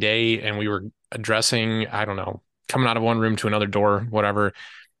second day and we were addressing, I don't know, coming out of one room to another door, whatever.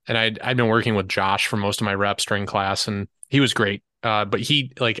 And I'd been working with Josh for most of my reps during class, and he was great. But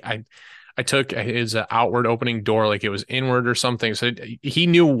he like I took his outward opening door like it was inward or something. So he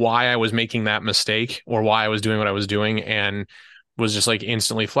knew why I was making that mistake or why I was doing what I was doing, and was just like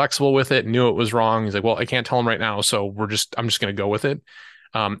instantly flexible with it. Knew it was wrong. He's like, well, I can't tell him right now, so I'm just gonna go with it.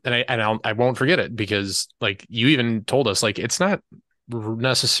 I won't forget it because like you even told us like it's not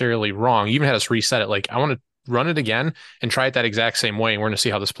necessarily wrong. You even had us reset it. Like I want to run it again and try it that exact same way, and we're gonna see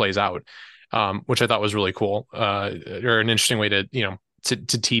how this plays out. Which I thought was really cool, or an interesting way to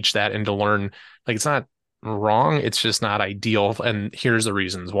to teach that and to learn. Like it's not wrong, it's just not ideal, and here's the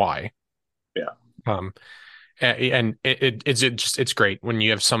reasons why. Yeah. Um, and it's great when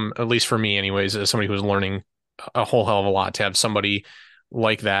you have some, at least for me anyways, as somebody who's learning a whole hell of a lot, to have somebody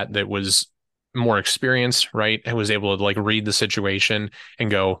like that was more experienced, right? And was able to like read the situation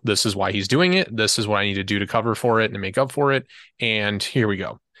and go, this is why he's doing it. This is what I need to do to cover for it and make up for it. And here we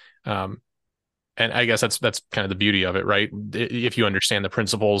go. Um, and I guess that's kind of the beauty of it, right? If you understand the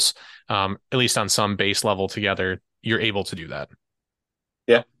principles, at least on some base level together, you're able to do that.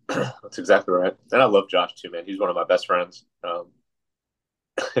 Yeah, that's exactly right. And I love Josh too, man. He's one of my best friends.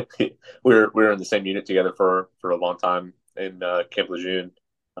 We were in the same unit together for a long time in Camp Lejeune,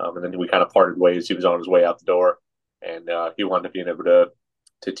 and then we kind of parted ways. He was on his way out the door, and he wound up being able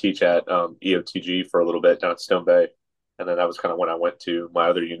to teach at EOTG for a little bit down at Stone Bay, and then that was kind of when I went to my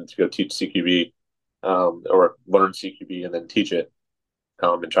other unit to go teach CQB, or learn CQB and then teach it,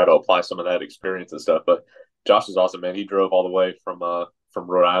 and try to apply some of that experience and stuff. But Josh is awesome, man. He drove all the way from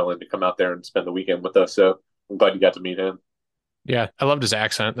Rhode Island to come out there and spend the weekend with us. So I'm glad you got to meet him. Yeah, I loved his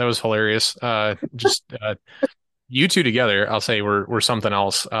accent. That was hilarious. Just you two together, I'll say were something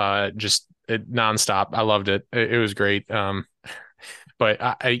else. Just nonstop. I loved it. It was great. But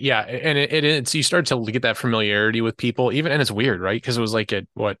yeah, and it's you start to get that familiarity with people, even and it's weird, right? Because it was like at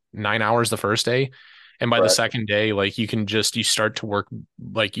what 9 hours the first day, and by the Right. second day, like you start to work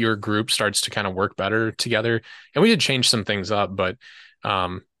like your group starts to kind of work better together. And we did change some things up, but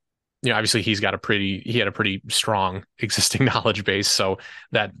um, obviously he had a pretty strong existing knowledge base, so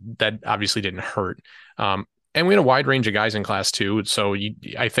that obviously didn't hurt. Um, and we had a wide range of guys in class too, so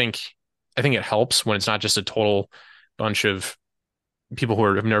I think it helps when it's not just a total bunch of people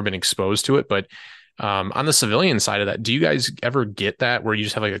who have never been exposed to it. But on the civilian side of that, do you guys ever get that where you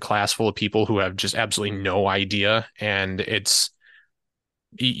just have like a class full of people who have just absolutely no idea, and you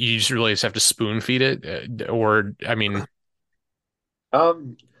just really just have to spoon feed it, or I mean,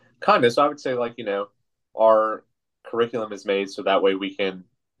 Um, Kind of. So I would say like, our curriculum is made so that way we can,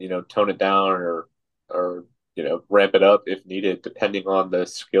 tone it down or, ramp it up if needed, depending on the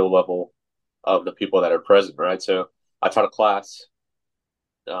skill level of the people that are present, right? So I taught a class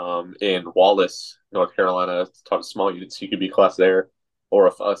in Wallace, North Carolina, taught a small unit CQB class there, or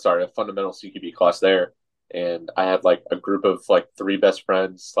a fundamental CQB class there. And I had like a group of like three best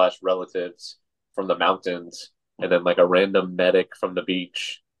friends slash relatives from the mountains, and then like a random medic from the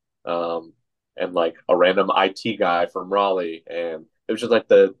beach, um, and like a random IT guy from Raleigh, and it was just like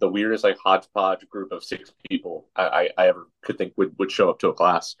the weirdest like hodgepodge group of six people I ever could think would show up to a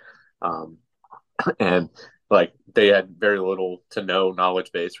class. Um, and like they had very little to no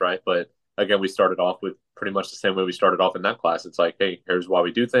knowledge base, right? But again, we started off with pretty much the same way we started off in that class. It's like, hey, here's why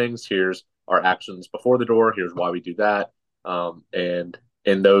we do things. Here's our actions before the door. Here's why we do that. And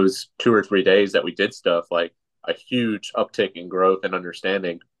in those 2 or 3 days that we did stuff, like a huge uptick in growth and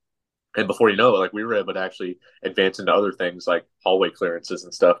understanding. And before you know it, like we were able to actually advance into other things like hallway clearances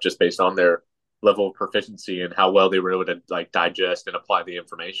and stuff just based on their level of proficiency and how well they were able to like digest and apply the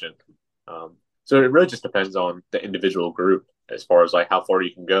information. Um, so it really just depends on the individual group as far as like how far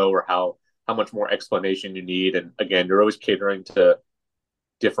you can go or how much more explanation you need. And again, you're always catering to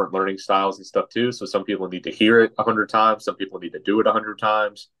different learning styles and stuff too. So some people need to hear it 100 times, some people need to do it 100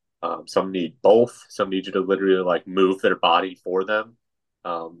 times. Some need both. Some need you to literally like move their body for them.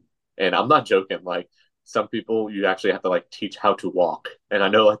 Um, and I'm not joking. Like some people, you actually have to like teach how to walk. And I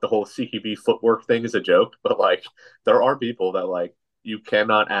know like the whole CQB footwork thing is a joke, but like there are people that like you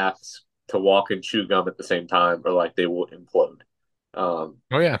cannot ask to walk and chew gum at the same time, or like they will implode. Um,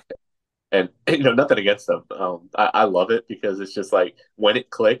 oh yeah. and nothing against them. I love it because it's just like when it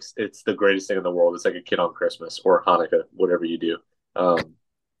clicks, it's the greatest thing in the world. It's like a kid on Christmas or Hanukkah, whatever you do.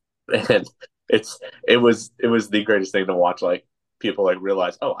 And it was the greatest thing to watch. Like people like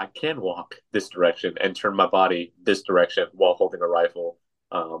realize, oh, I can walk this direction and turn my body this direction while holding a rifle,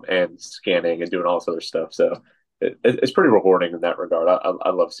 and scanning and doing all this other stuff. So it's pretty rewarding in that regard. I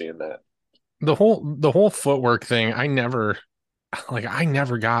love seeing that. The whole footwork thing, I never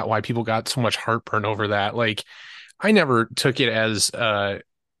got why people got so much heartburn over that. Like I never took it as and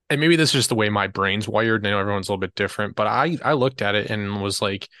maybe this is just the way my brain's wired. I know everyone's a little bit different, but I looked at it and was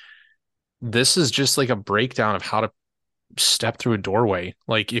like, this is just like a breakdown of how to step through a doorway.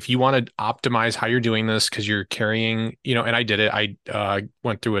 Like if you want to optimize how you're doing this because you're carrying, and I did it. I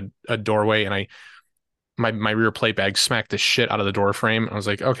went through a doorway and my rear plate bag smacked the shit out of the door frame. I was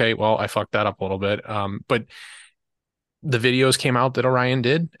like, okay, well, I fucked that up a little bit. But the videos came out that Orion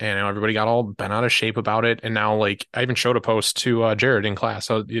did, and everybody got all bent out of shape about it. And now, like, I even showed a post to Jared in class.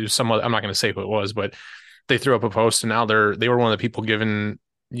 So it was I'm not going to say who it was, but they threw up a post, and now they were one of the people giving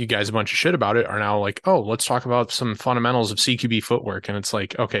you guys a bunch of shit about it. Are now like, oh, let's talk about some fundamentals of CQB footwork, and it's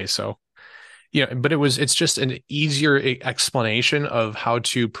like, okay, so yeah, but it's just an easier explanation of how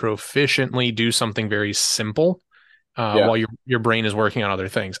to proficiently do something very simple Yeah. while your brain is working on other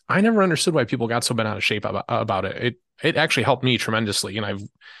things. I never understood why people got so bent out of shape about it. It actually helped me tremendously, and I've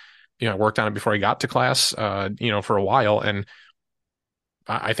worked on it before I got to class, for a while, and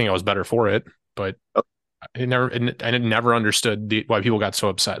I think I was better for it. But I never understood why people got so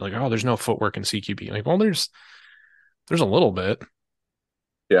upset. Like, oh, there's no footwork in CQB. Like, well, there's a little bit.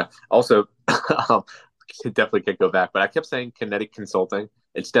 Yeah. Also, definitely can't go back, but I kept saying kinetic consulting.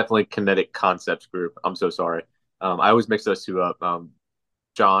 It's definitely kinetic concepts group. I'm so sorry. I always mix those two up.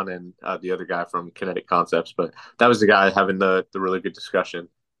 John and the other guy from Kinetic Concepts, but that was the guy having the really good discussion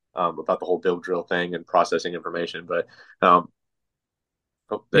about the whole build drill thing and processing information. But oh,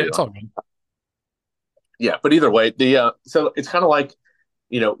 there Yeah, you it's are. all good. Yeah, but either way, the so it's kind of like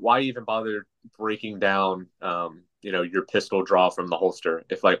why even bother breaking down your pistol draw from the holster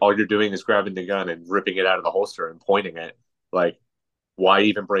if like all you're doing is grabbing the gun and ripping it out of the holster and pointing it like why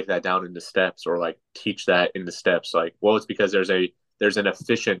even break that down into steps or like teach that into steps like well it's because there's an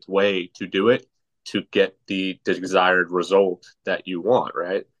efficient way to do it to get the desired result that you want,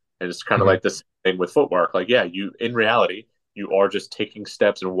 right? And it's kind of Mhm. like this thing with footwork like yeah you in reality you are just taking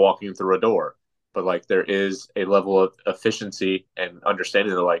steps and walking through a door, but like there is a level of efficiency and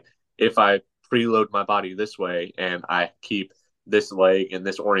understanding that like if I preload my body this way and I keep this leg in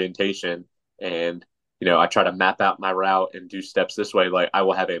this orientation and I try to map out my route and do steps this way, like I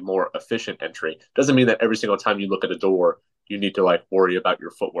will have a more efficient entry. Doesn't mean that every single time you look at a door, you need to like worry about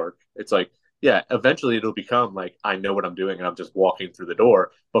your footwork. It's like, yeah, eventually it'll become like I know what I'm doing and I'm just walking through the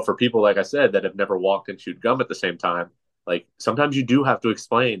door. But for people, like I said, that have never walked and chewed gum at the same time, like sometimes you do have to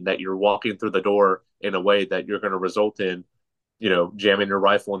explain that you're walking through the door in a way that you're going to result in, jamming your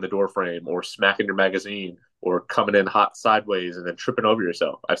rifle in the door frame or smacking your magazine or coming in hot sideways and then tripping over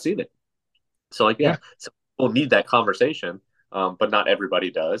yourself. I've seen it. So like, Yeah, yeah, some people need that conversation, but not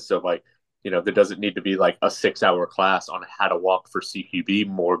everybody does. So like, there doesn't need to be like a 6 hour class on how to walk for CQB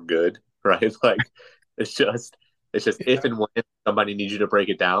more good, right? Like, it's just it's just if and when somebody needs you to break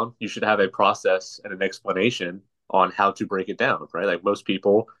it down, you should have a process and an explanation on how to break it down, right? Like most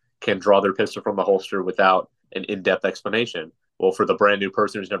people can draw their pistol from the holster without an in-depth explanation. Well, for the brand new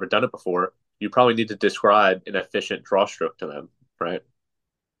person who's never done it before, you probably need to describe an efficient draw stroke to them, right?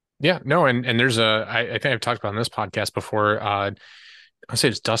 yeah, no, and there's I think I've talked about on this podcast before. I say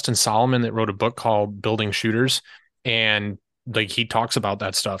it's Dustin Solomon that wrote a book called Building Shooters, and like he talks about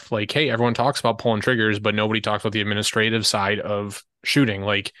that stuff. Like, hey, everyone talks about pulling triggers, but nobody talks about the administrative side of shooting,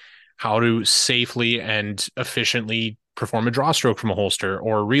 like how to safely and efficiently perform a draw stroke from a holster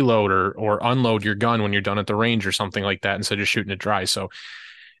or reload or unload your gun when you're done at the range or something like that instead of shooting it dry. So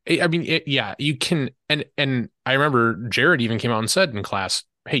I mean, yeah, you can, and I remember Jared even came out and said in class,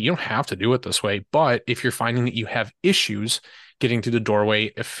 "Hey, you don't have to do it this way, but if you're finding that you have issues getting through the doorway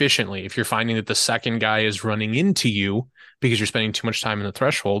efficiently, if you're finding that the second guy is running into you because you're spending too much time in the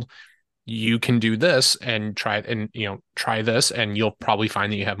threshold, you can do this and try it, and try this, and you'll probably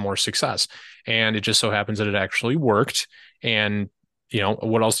find that you have more success." And it just so happens that it actually worked. And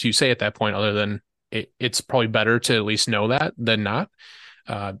what else do you say at that point other than it's probably better to at least know that than not.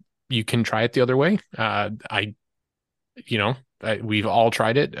 uh, you can try it the other way. You know, we've all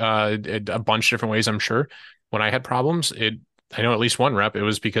tried it a bunch of different ways, I'm sure. When I had problems, I know at least one rep, it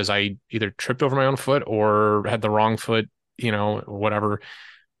was because I either tripped over my own foot or had the wrong foot, whatever.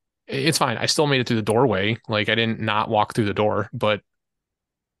 It's fine. I still made it through the doorway. Like I didn't not walk through the door, but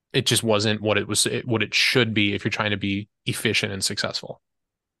it just wasn't what it was, what it should be if you're trying to be efficient and successful.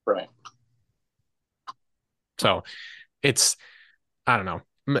 Right. So it's, I don't know.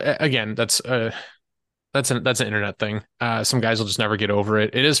 Again, that's an internet thing. Some guys will just never get over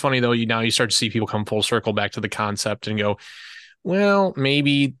it. It is funny though. You start to see people come full circle back to the concept and go, well,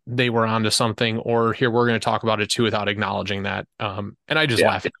 maybe they were onto something, or here we're going to talk about it too without acknowledging that. And I just Yeah.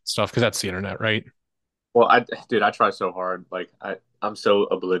 laugh at stuff because that's the internet, right? Well, dude, I try so hard. Like, I'm so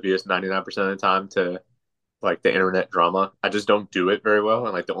oblivious 99% of the time to like the internet drama. I just don't do it very well.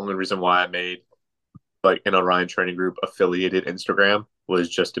 And like, the only reason why I made like an Orion training group affiliated Instagram was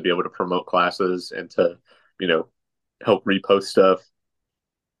just to be able to promote classes and to, you know, help repost stuff.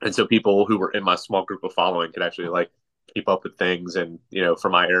 And so people who were in my small group of following could actually like keep up with things and,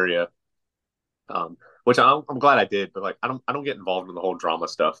 from my area. Which I'm glad I did, but like I don't get involved in the whole drama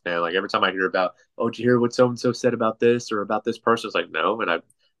stuff, man. Like every time I hear about, oh, did you hear what so and so said about this or about this person? It's like no, and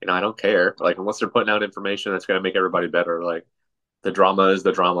I don't care. Like unless they're putting out information that's gonna make everybody better, like the drama is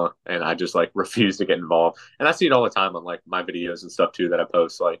the drama, and I just like refuse to get involved. And I see it all the time on like my videos and stuff too that I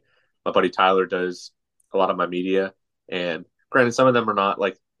post. Like my buddy Tyler does a lot of my media, and granted, some of them are not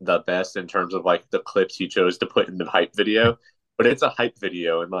like the best in terms of like the clips he chose to put in the hype video, but it's a hype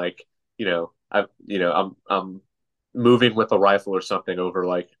video, and like I I'm moving with a rifle or something over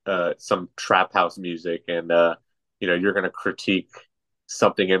like some trap house music, and you're going to critique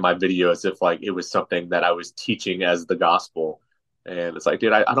something in my video as if like it was something that I was teaching as the gospel. And it's like,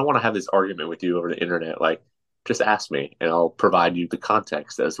 dude, I don't want to have this argument with you over the internet. Like, just ask me and I'll provide you the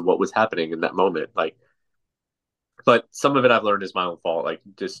context as to what was happening in that moment. Like, but some of it I've learned is my own fault. Like,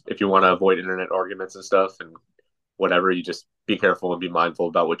 just if you want to avoid internet arguments and stuff and whatever, you just be careful and be mindful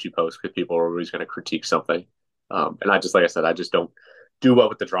about what you post because people are always going to critique something. And I just, like I said, I just don't do well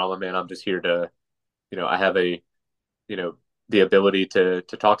with the drama, man. I'm just here to, I have you know, the ability to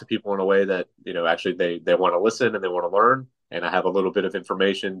talk to people in a way that, actually they want to listen and they want to learn. And I have a little bit of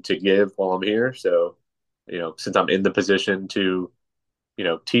information to give while I'm here. So, since I'm in the position to,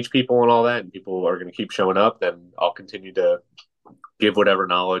 teach people and all that, and people are going to keep showing up, then I'll continue to give whatever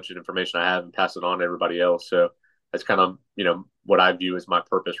knowledge and information I have and pass it on to everybody else. So that's kind of, what I view as my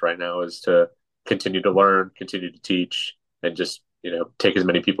purpose right now is to continue to learn, continue to teach, and just, take as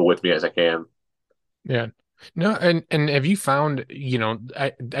many people with me as I can. Yeah. No, and have you found,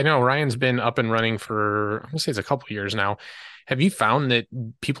 I know Ryan's been up and running for, I'm gonna say it's a couple years now. Have you found that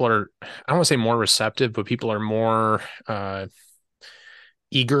people are, I don't want to say more receptive, but people are more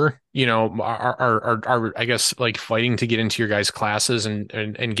eager, I guess like fighting to get into your guys' classes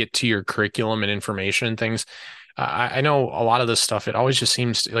and get to your curriculum and information and things. I know a lot of this stuff, it always just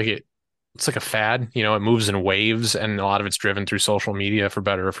seems like it's like a fad, it moves in waves and a lot of it's driven through social media for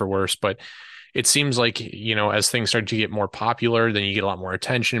better or for worse. But it seems like, as things start to get more popular, then you get a lot more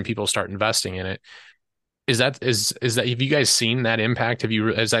attention and people start investing in it. Is that have you guys seen that impact?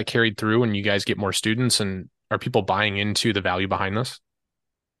 Has that carried through and you guys get more students and are people buying into the value behind this?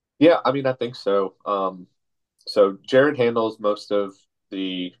 Yeah, I mean, I think so. So Jared handles most of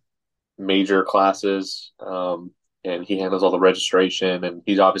the major classes, and he handles all the registration, and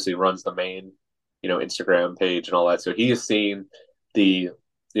he obviously runs the main, Instagram page and all that. So he has seen the,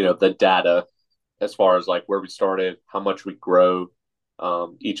 the data as far as like where we started, how much we grow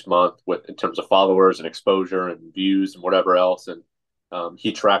each month with in terms of followers and exposure and views and whatever else. And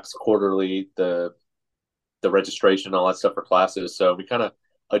he tracks quarterly the registration and all that stuff for classes. So we kind of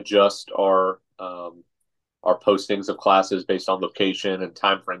adjust our postings of classes based on location and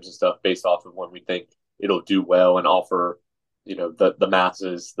time frames and stuff based off of when we think it'll do well and offer the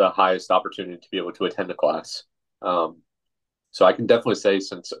masses the highest opportunity to be able to attend a class. So I can definitely say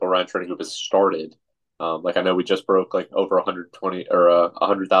since Orion Training Group has started, like I know we just broke like over 120 or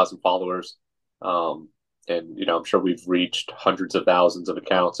 100,000 followers, and I'm sure we've reached hundreds of thousands of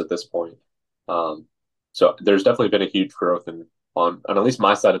accounts at this point. Um, so there's definitely been a huge growth on at least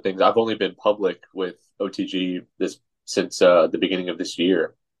my side of things. I've only been public with OTG this since the beginning of this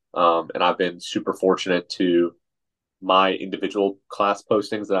year, and I've been super fortunate to my individual class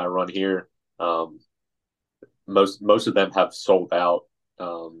postings that I run here. Most of them have sold out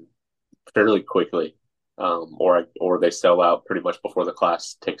fairly quickly, or they sell out pretty much before the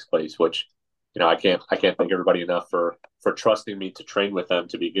class takes place. Which I can't thank everybody enough for trusting me to train with them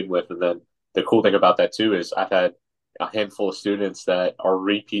to begin with. And then the cool thing about that too is I've had a handful of students that are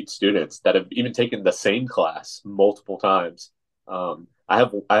repeat students that have even taken the same class multiple times. I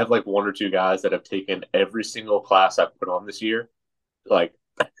have like one or two guys that have taken every single class I've put on this year, like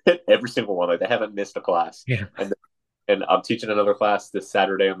every single one. Like they haven't missed a class. Yeah. And I'm teaching another class this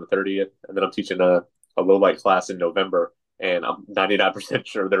Saturday on the 30th, and then I'm teaching a low light class in November, and I'm 99%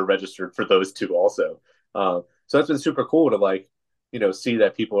 sure they're registered for those two also. So that's been super cool to like, see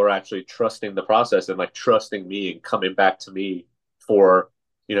that people are actually trusting the process and like trusting me and coming back to me for,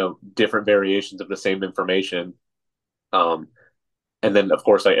 different variations of the same information. Um, and then of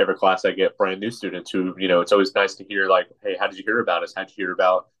course, like every class I get brand new students who, it's always nice to hear like, hey, how did you hear about us? How did you hear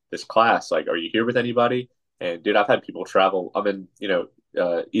about this class? Like, are you here with anybody? And dude, I've had people travel. I'm in,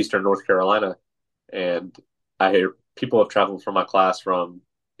 Eastern North Carolina, and I hear people have traveled from my class from,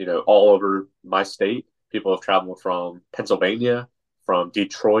 all over my state. People have traveled from Pennsylvania, from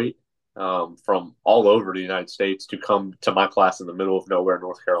Detroit, from all over the United States to come to my class in the middle of nowhere,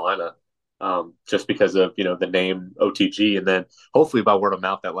 North Carolina, just because of the name OTG, and then hopefully by word of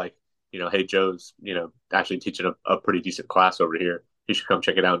mouth that like hey, Joe's actually teaching a pretty decent class over here. You should come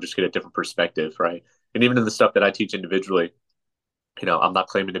check it out and just get a different perspective, right? And even in the stuff that I teach individually, I'm not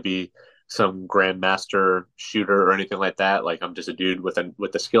claiming to be some grandmaster shooter or anything like that. Like I'm just a dude with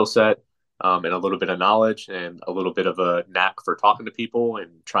a skill set, and a little bit of knowledge and a little bit of a knack for talking to people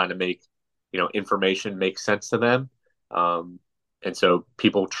and trying to make information make sense to them. And so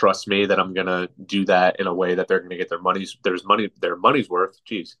people trust me that I'm gonna do that in a way that they're gonna get their money's worth.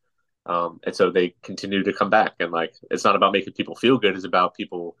 Geez. And so they continue to come back, and like it's not about making people feel good; it's about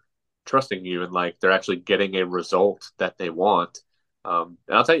people trusting you, and like they're actually getting a result that they want. And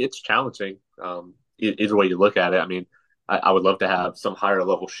I'll tell you, it's challenging. Either way you look at it. I mean, I would love to have some higher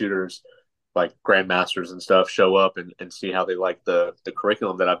level shooters like grandmasters and stuff show up and see how they like the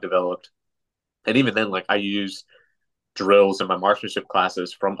curriculum that I've developed. And even then, like I use drills in my marksmanship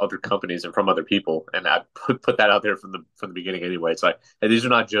classes from other companies and from other people, and I put that out there from the beginning anyway. It's like, hey, these are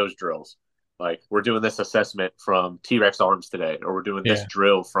not Joe's drills. Like we're doing this assessment from T-Rex arms today, or we're doing this Yeah.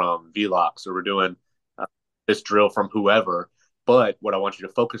 drill from VLOX, or we're doing this drill from whoever. But what I want you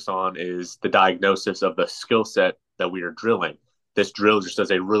to focus on is the diagnosis of the skill set that we are drilling. This drill just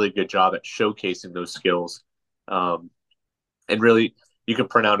does a really good job at showcasing those skills. Um, and really, you can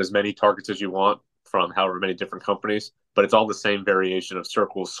print out as many targets as you want from however many different companies, but it's all the same variation of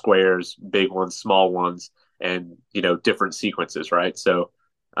circles, squares, big ones, small ones, and different sequences, right? So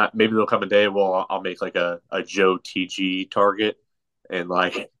maybe there'll come a day where I'll make like a Joe TG target and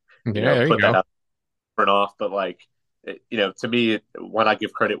like Yeah, there you put that go. out print off, but like to me, when I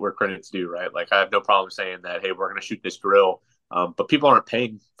give credit where credit's due, right? Like I have no problem saying that, hey, we're going to shoot this drill, but people aren't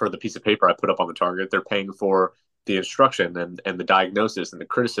paying for the piece of paper I put up on the target. They're paying for the instruction and the diagnosis and the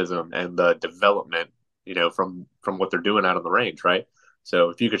criticism and the development, from what they're doing out on the range, right? So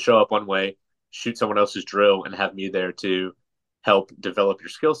if you could show up one way, shoot someone else's drill, and have me there to help develop your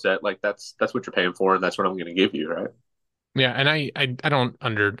skill set, like that's what you're paying for, and that's what I'm going to give you, right? Yeah, and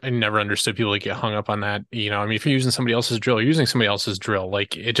I never understood people that get hung up on that. I mean, if you're using somebody else's drill, you're using somebody else's drill.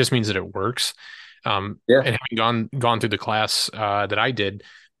 Like it just means that it works. Yeah. And having gone through the class that I did,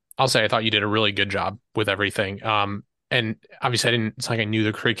 I'll say I thought you did a really good job with everything. And obviously I didn't, it's like I knew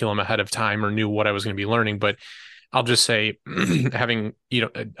the curriculum ahead of time or knew what I was going to be learning, but I'll just say having,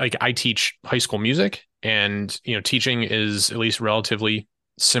 like I teach high school music and, teaching is at least relatively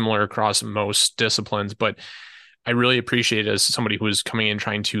similar across most disciplines, but I really appreciate it as somebody who is coming in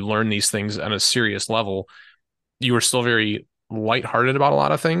trying to learn these things on a serious level. You were still very lighthearted about a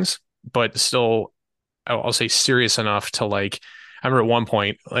lot of things, but still I'll say serious enough to like, I remember at one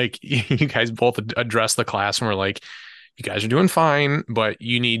point, like you guys both addressed the class and were like, you guys are doing fine, but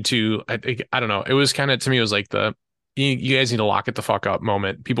you need to, I don't know. It was kind of, to me, it was like you guys need to lock it the fuck up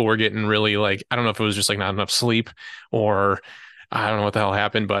moment. People were getting really like, I don't know if it was just like not enough sleep or I don't know what the hell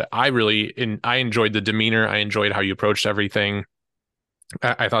happened, but I enjoyed the demeanor. I enjoyed how you approached everything.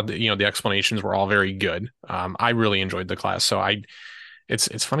 I thought that, the explanations were all very good. I really enjoyed the class. So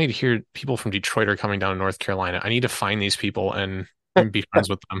it's funny to hear people from Detroit are coming down to North Carolina. I need to find these people and be friends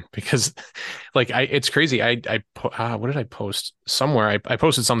with them because like it's crazy. What did I post somewhere? I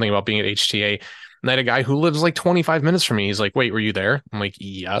posted something about being at HTA and I had a guy who lives like 25 minutes from me. He's like, wait, were you there? I'm like,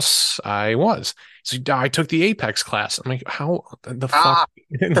 yes, I was. He's like, I took the Apex class. I'm like, how the fuck?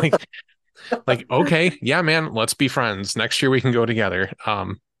 Ah, like, okay, yeah, man, let's be friends. Next year we can go together.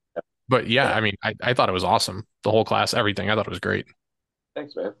 But yeah, yeah. I mean, I thought it was awesome. The whole class, everything. I thought it was great.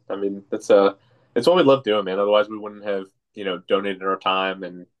 Thanks, man. I mean, it's what we love doing, man. Otherwise, we wouldn't have, donated our time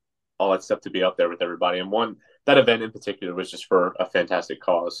and all that stuff to be up there with everybody. And that event in particular was just for a fantastic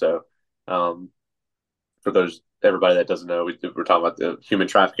cause. So, um, for everybody that doesn't know, we're talking about the Human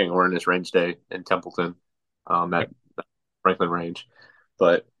Trafficking Awareness Range Day in Templeton, at Franklin Range.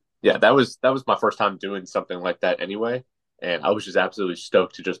 But yeah, that was my first time doing something like that anyway, and I was just absolutely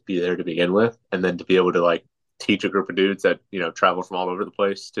stoked to just be there to begin with, and then to be able to like teach a group of dudes that travel from all over the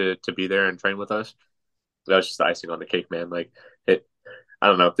place to be there and train with us. That was just the icing on the cake, man. Like it, I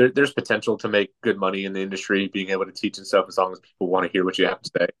don't know. There's potential to make good money in the industry, being able to teach and stuff, as long as people want to hear what you have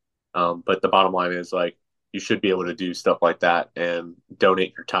to say. But the bottom line is like you should be able to do stuff like that and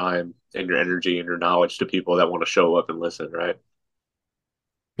donate your time and your energy and your knowledge to people that want to show up and listen, right?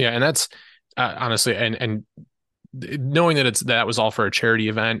 Yeah, and that's honestly, and knowing that that was all for a charity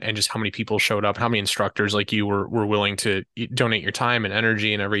event, and just how many people showed up, how many instructors like you were willing to donate your time and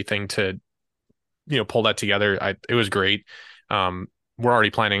energy and everything to pull that together. It was great. We're already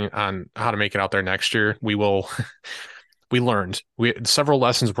planning on how to make it out there next year. We will. We several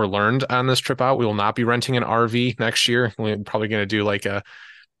lessons were learned on this trip out. We will not be renting an RV next year. We're probably going to do like an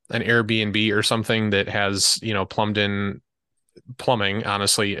Airbnb or something that has plumbed in plumbing.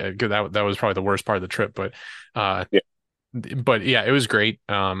 Honestly, that was probably the worst part of the trip, uh, Yeah. but yeah, it was great.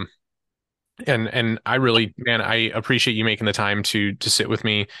 And I really, man, I appreciate you making the time to sit with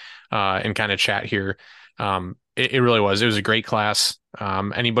me, and kind of chat here. It really was. It was a great class.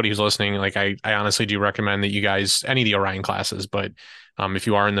 Anybody who's listening, like I honestly do recommend that you guys, any of the Orion classes, but if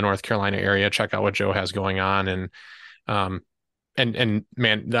you are in the North Carolina area, check out what Joe has going on. Um, and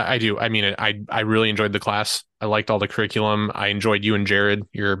man, I do. I mean, I really enjoyed the class. I liked all the curriculum. I enjoyed you and Jared.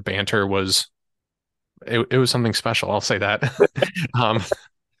 Your banter was, it was something special. I'll say that. Um,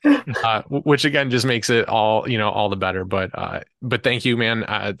 Which again just makes it all, all the better. But thank you,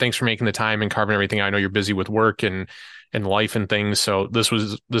 man. Thanks for making the time and carving everything. I know you're busy with work and life and things. So this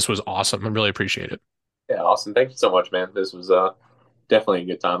was awesome. I really appreciate it. Yeah, awesome. Thank you so much, man. This was definitely a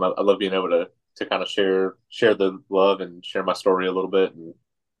good time. I love being able to kind of share the love and share my story a little bit and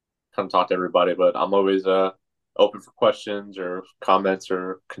kind of talk to everybody. But I'm always open for questions or comments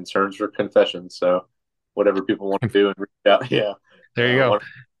or concerns or confessions. So whatever people want to do and reach out, yeah. There you go. Want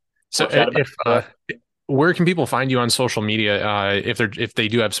So to chat about if that? where can people find you on social media if they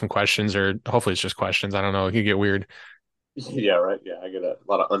do have some questions, or hopefully it's just questions. I don't know. It could get weird. Yeah, right. Yeah, I get a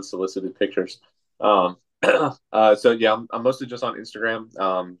lot of unsolicited pictures. So yeah, I'm mostly just on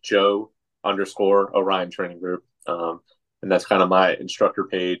Instagram, Joe underscore Orion Training Group. And that's kind of my instructor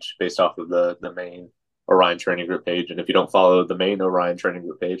page based off of the main Orion Training Group page. And if you don't follow the main Orion Training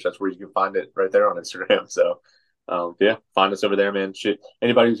Group page, that's where you can find it right there on Instagram. So, yeah, find us over there, man. Shit.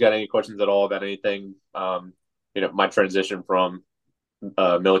 Anybody who's got any questions at all about anything, my transition from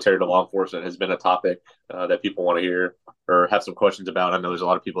military to law enforcement has been a topic that people want to hear or have some questions about. I know there's a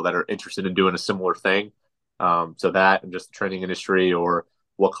lot of people that are interested in doing a similar thing. So that and just the training industry or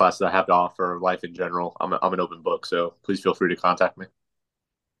what classes I have to offer, life in general, I'm an open book. So please feel free to contact me.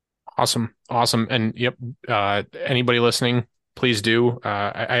 Awesome. Awesome. And yep, anybody listening, please do.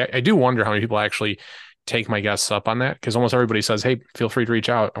 I do wonder how many people actually take my guests up on that because almost everybody says, "Hey, feel free to reach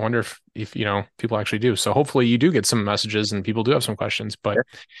out." I wonder if people actually do. So hopefully you do get some messages and people do have some questions. But Yeah,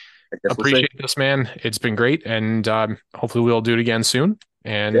 I guess we'll see. appreciate this, man. It's been great, and hopefully we'll do it again soon.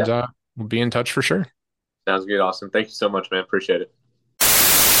 And Yeah, we'll be in touch for sure. sounds good. Awesome. Thank you so much, man. Appreciate it.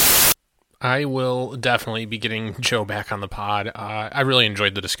 I will definitely be getting Joe back on the pod. I really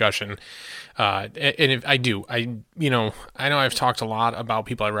enjoyed the discussion. And if I do, I know I've talked a lot about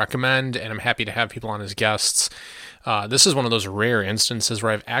people I recommend, and I'm happy to have people on as guests. This is one of those rare instances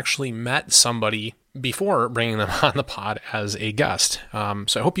where I've actually met somebody before bringing them on the pod as a guest.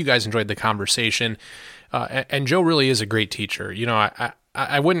 So I hope you guys enjoyed the conversation. And Joe really is a great teacher.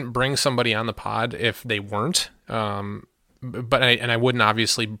 I wouldn't bring somebody on the pod if they weren't. But I wouldn't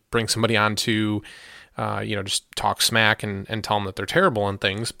obviously bring somebody on to, just talk smack and tell them that they're terrible and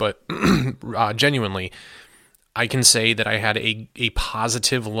things. But genuinely, I can say that I had a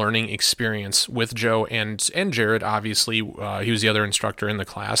positive learning experience with Joe and Jared. Obviously, he was the other instructor in the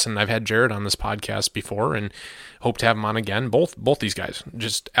class, and I've had Jared on this podcast before, and hope to have him on again. Both these guys,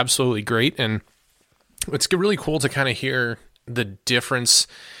 just absolutely great, and it's really cool to kind of hear the difference.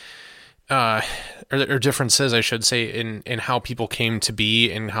 Or differences, I should say, in how people came to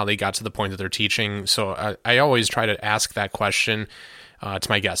be and how they got to the point that they're teaching. So I always try to ask that question to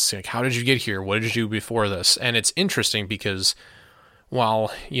my guests, like, how did you get here? What did you do before this? And it's interesting because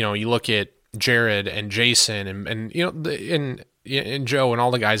while, you look at Jared and Jason and Joe and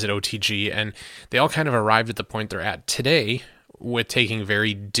all the guys at OTG, and they all kind of arrived at the point they're at today with taking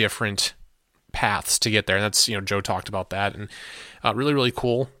very different paths to get there. And that's, Joe talked about that, and really, really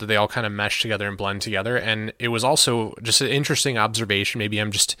cool that they all kind of mesh together and blend together. And it was also just an interesting observation. Maybe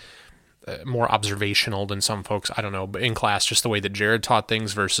I'm just more observational than some folks. I don't know, but in class, just the way that Jared taught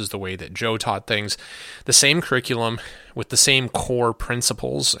things versus the way that Joe taught things, the same curriculum with the same core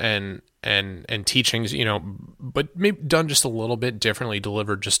principles and teachings, but maybe done just a little bit differently,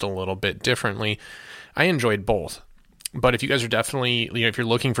 delivered just a little bit differently. I enjoyed both. But if you guys are definitely, if you're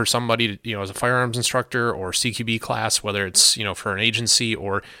looking for somebody, as a firearms instructor or CQB class, whether it's, for an agency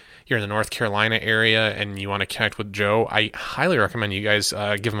or you're in the North Carolina area and you want to connect with Joe, I highly recommend you guys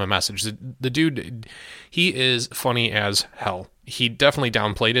give him a message. The dude, he is funny as hell. He definitely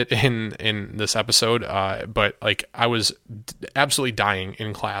downplayed it in this episode, but like I was absolutely dying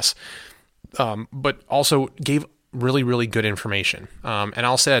in class, but also gave really, really good information. And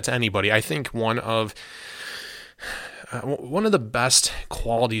I'll say that to anybody. I think one of the best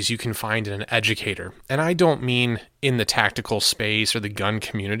qualities you can find in an educator, and I don't mean in the tactical space or the gun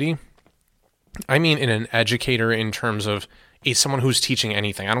community, I mean in an educator in terms of someone who's teaching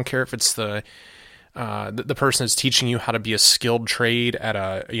anything. I don't care if it's the person that's teaching you how to be a skilled trade at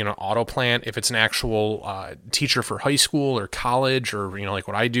a auto plant, if it's an actual teacher for high school or college, or like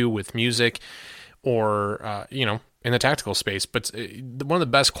what I do with music, or in the tactical space. But one of the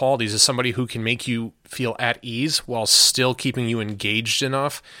best qualities is somebody who can make you feel at ease while still keeping you engaged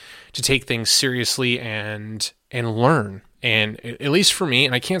enough to take things seriously and learn. And at least for me,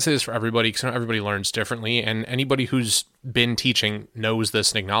 and I can't say this for everybody because not everybody learns differently, and anybody who's been teaching knows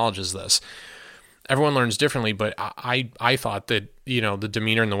this and acknowledges this. Everyone learns differently, but I thought that, the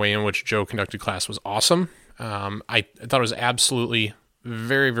demeanor and the way in which Joe conducted class was awesome. I thought it was absolutely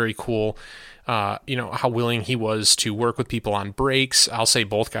very, very cool. How willing he was to work with people on breaks. I'll say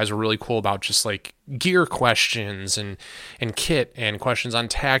both guys were really cool about just like gear questions and kit and questions on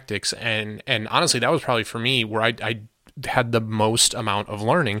tactics. And honestly, that was probably for me where I had the most amount of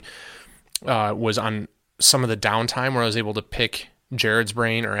learning, was on some of the downtime where I was able to pick Jared's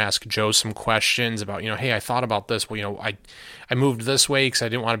brain or ask Joe some questions about, hey, I thought about this. Well, I moved this way because I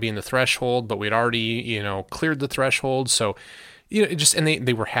didn't want to be in the threshold, but we'd already, cleared the threshold. So, and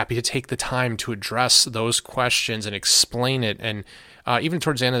they were happy to take the time to address those questions and explain it. And even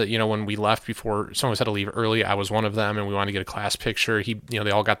towards the end of it, when we left before someone had to leave early, I was one of them and we wanted to get a class picture.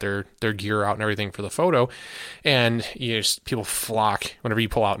 They all got their gear out and everything for the photo. And people flock whenever you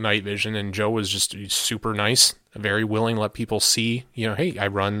pull out night vision. And Joe was just super nice, very willing to let people see, hey, I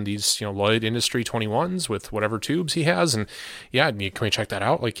run these, Lloyd Industry 21s with whatever tubes he has. And yeah, can we check that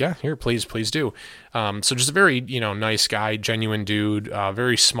out? Like, yeah, here, please do. So just a very, nice guy, genuine dude,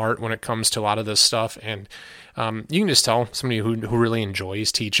 very smart when it comes to a lot of this stuff. And you can just tell somebody who really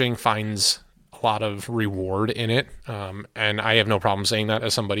enjoys teaching finds a lot of reward in it. And I have no problem saying that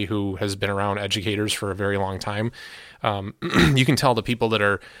as somebody who has been around educators for a very long time. You can tell the people that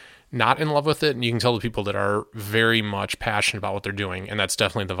are not in love with it, and you can tell the people that are very much passionate about what they're doing. And that's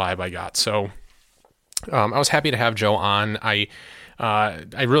definitely the vibe I got. So I was happy to have Joe on. I'm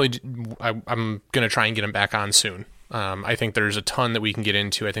going to try and get him back on soon. I think there's a ton that we can get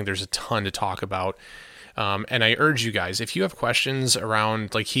into. I think there's a ton to talk about. And I urge you guys, if you have questions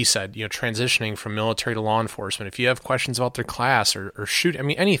around, like he said, transitioning from military to law enforcement, if you have questions about their class or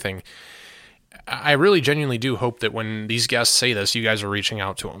anything, I really genuinely do hope that when these guests say this, you guys are reaching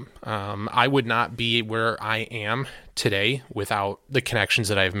out to them. I would not be where I am today without the connections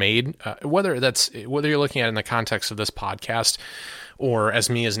that I've made, whether you're looking at it in the context of this podcast or as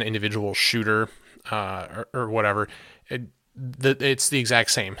me as an individual shooter, or whatever. It's the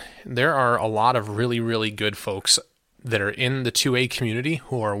exact same. There are a lot of really, really good folks that are in the 2A community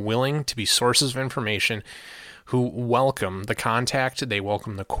who are willing to be sources of information, who welcome the contact, they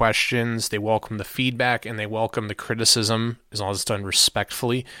welcome the questions, they welcome the feedback, and they welcome the criticism as long as it's done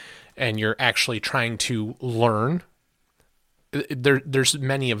respectfully, and you're actually trying to learn. There's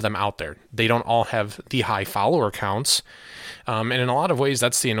many of them out there. They don't all have the high follower counts. And in a lot of ways,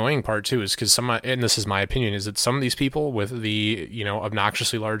 that's the annoying part too, is because and this is my opinion, is that some of these people with the,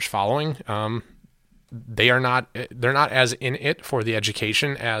 obnoxiously large following, they're not as in it for the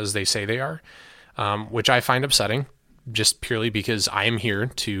education as they say they are, which I find upsetting, just purely because I am here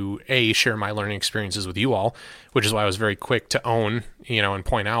to share my learning experiences with you all, which is why I was very quick to own, and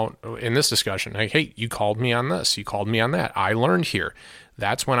point out in this discussion, like, hey, you called me on this, you called me on that. I learned here.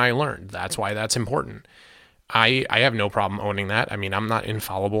 That's when I learned. That's why that's important. I have no problem owning that. I mean, I'm not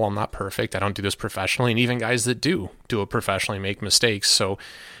infallible. I'm not perfect. I don't do this professionally. And even guys that do it professionally make mistakes. So,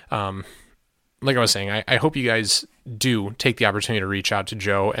 like I was saying, I hope you guys do take the opportunity to reach out to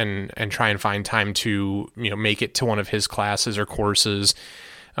Joe and try and find time to, make it to one of his classes or courses.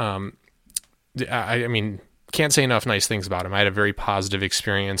 I mean, can't say enough nice things about him. I had a very positive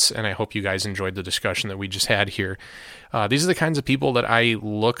experience, and I hope you guys enjoyed the discussion that we just had here. These are the kinds of people that I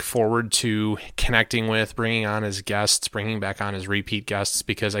look forward to connecting with, bringing on as guests, bringing back on as repeat guests,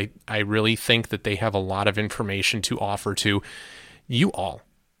 because I really think that they have a lot of information to offer to you all.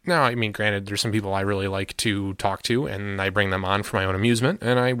 Now, I mean, granted, there's some people I really like to talk to, and I bring them on for my own amusement,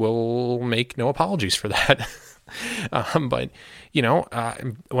 and I will make no apologies for that. But,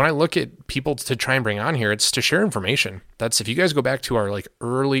 when I look at people to try and bring on here, it's to share information. That's, if you guys go back to our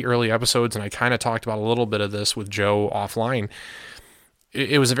early episodes, and I kind of talked about a little bit of this with Joe offline,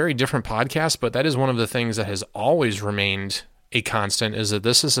 it was a very different podcast, but that is one of the things that has always remained a constant, is that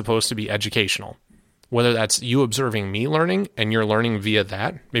this is supposed to be educational. Whether that's you observing me learning and you're learning via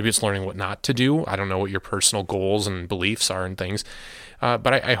that, maybe it's learning what not to do. I don't know what your personal goals and beliefs are and things.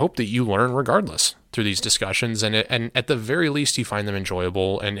 But I hope that you learn regardless through these discussions, and at the very least you find them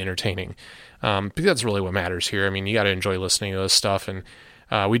enjoyable and entertaining. Because that's really what matters here. I mean, you got to enjoy listening to this stuff, and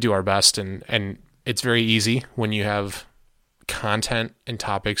we do our best, and it's very easy when you have content and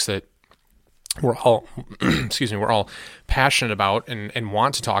topics that we're all, we're all passionate about and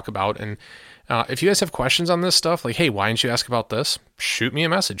want to talk about. And if you guys have questions on this stuff, like, hey, why didn't you ask about this? Shoot me a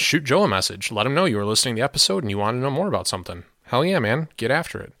message. Shoot Joe a message. Let him know you were listening to the episode and you want to know more about something. Hell yeah, man. Get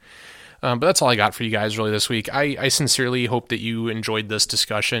after it. But that's all I got for you guys really this week. I sincerely hope that you enjoyed this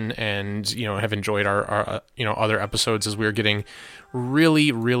discussion and, have enjoyed our other episodes, as we're getting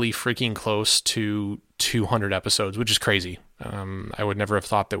really, really freaking close to 200 episodes, which is crazy. I would never have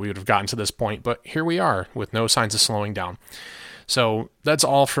thought that we would have gotten to this point, but here we are with no signs of slowing down. So that's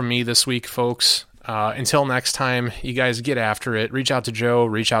all from me this week, folks. Until next time, you guys get after it. Reach out to Joe.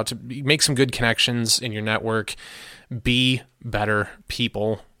 Make some good connections in your network. Be better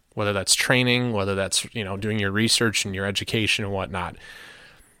people, whether that's training, whether that's, doing your research and your education and whatnot.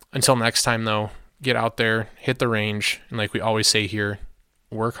 Until next time, though, get out there, hit the range, and like we always say here,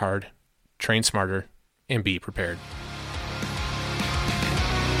 work hard, train smarter, and be prepared.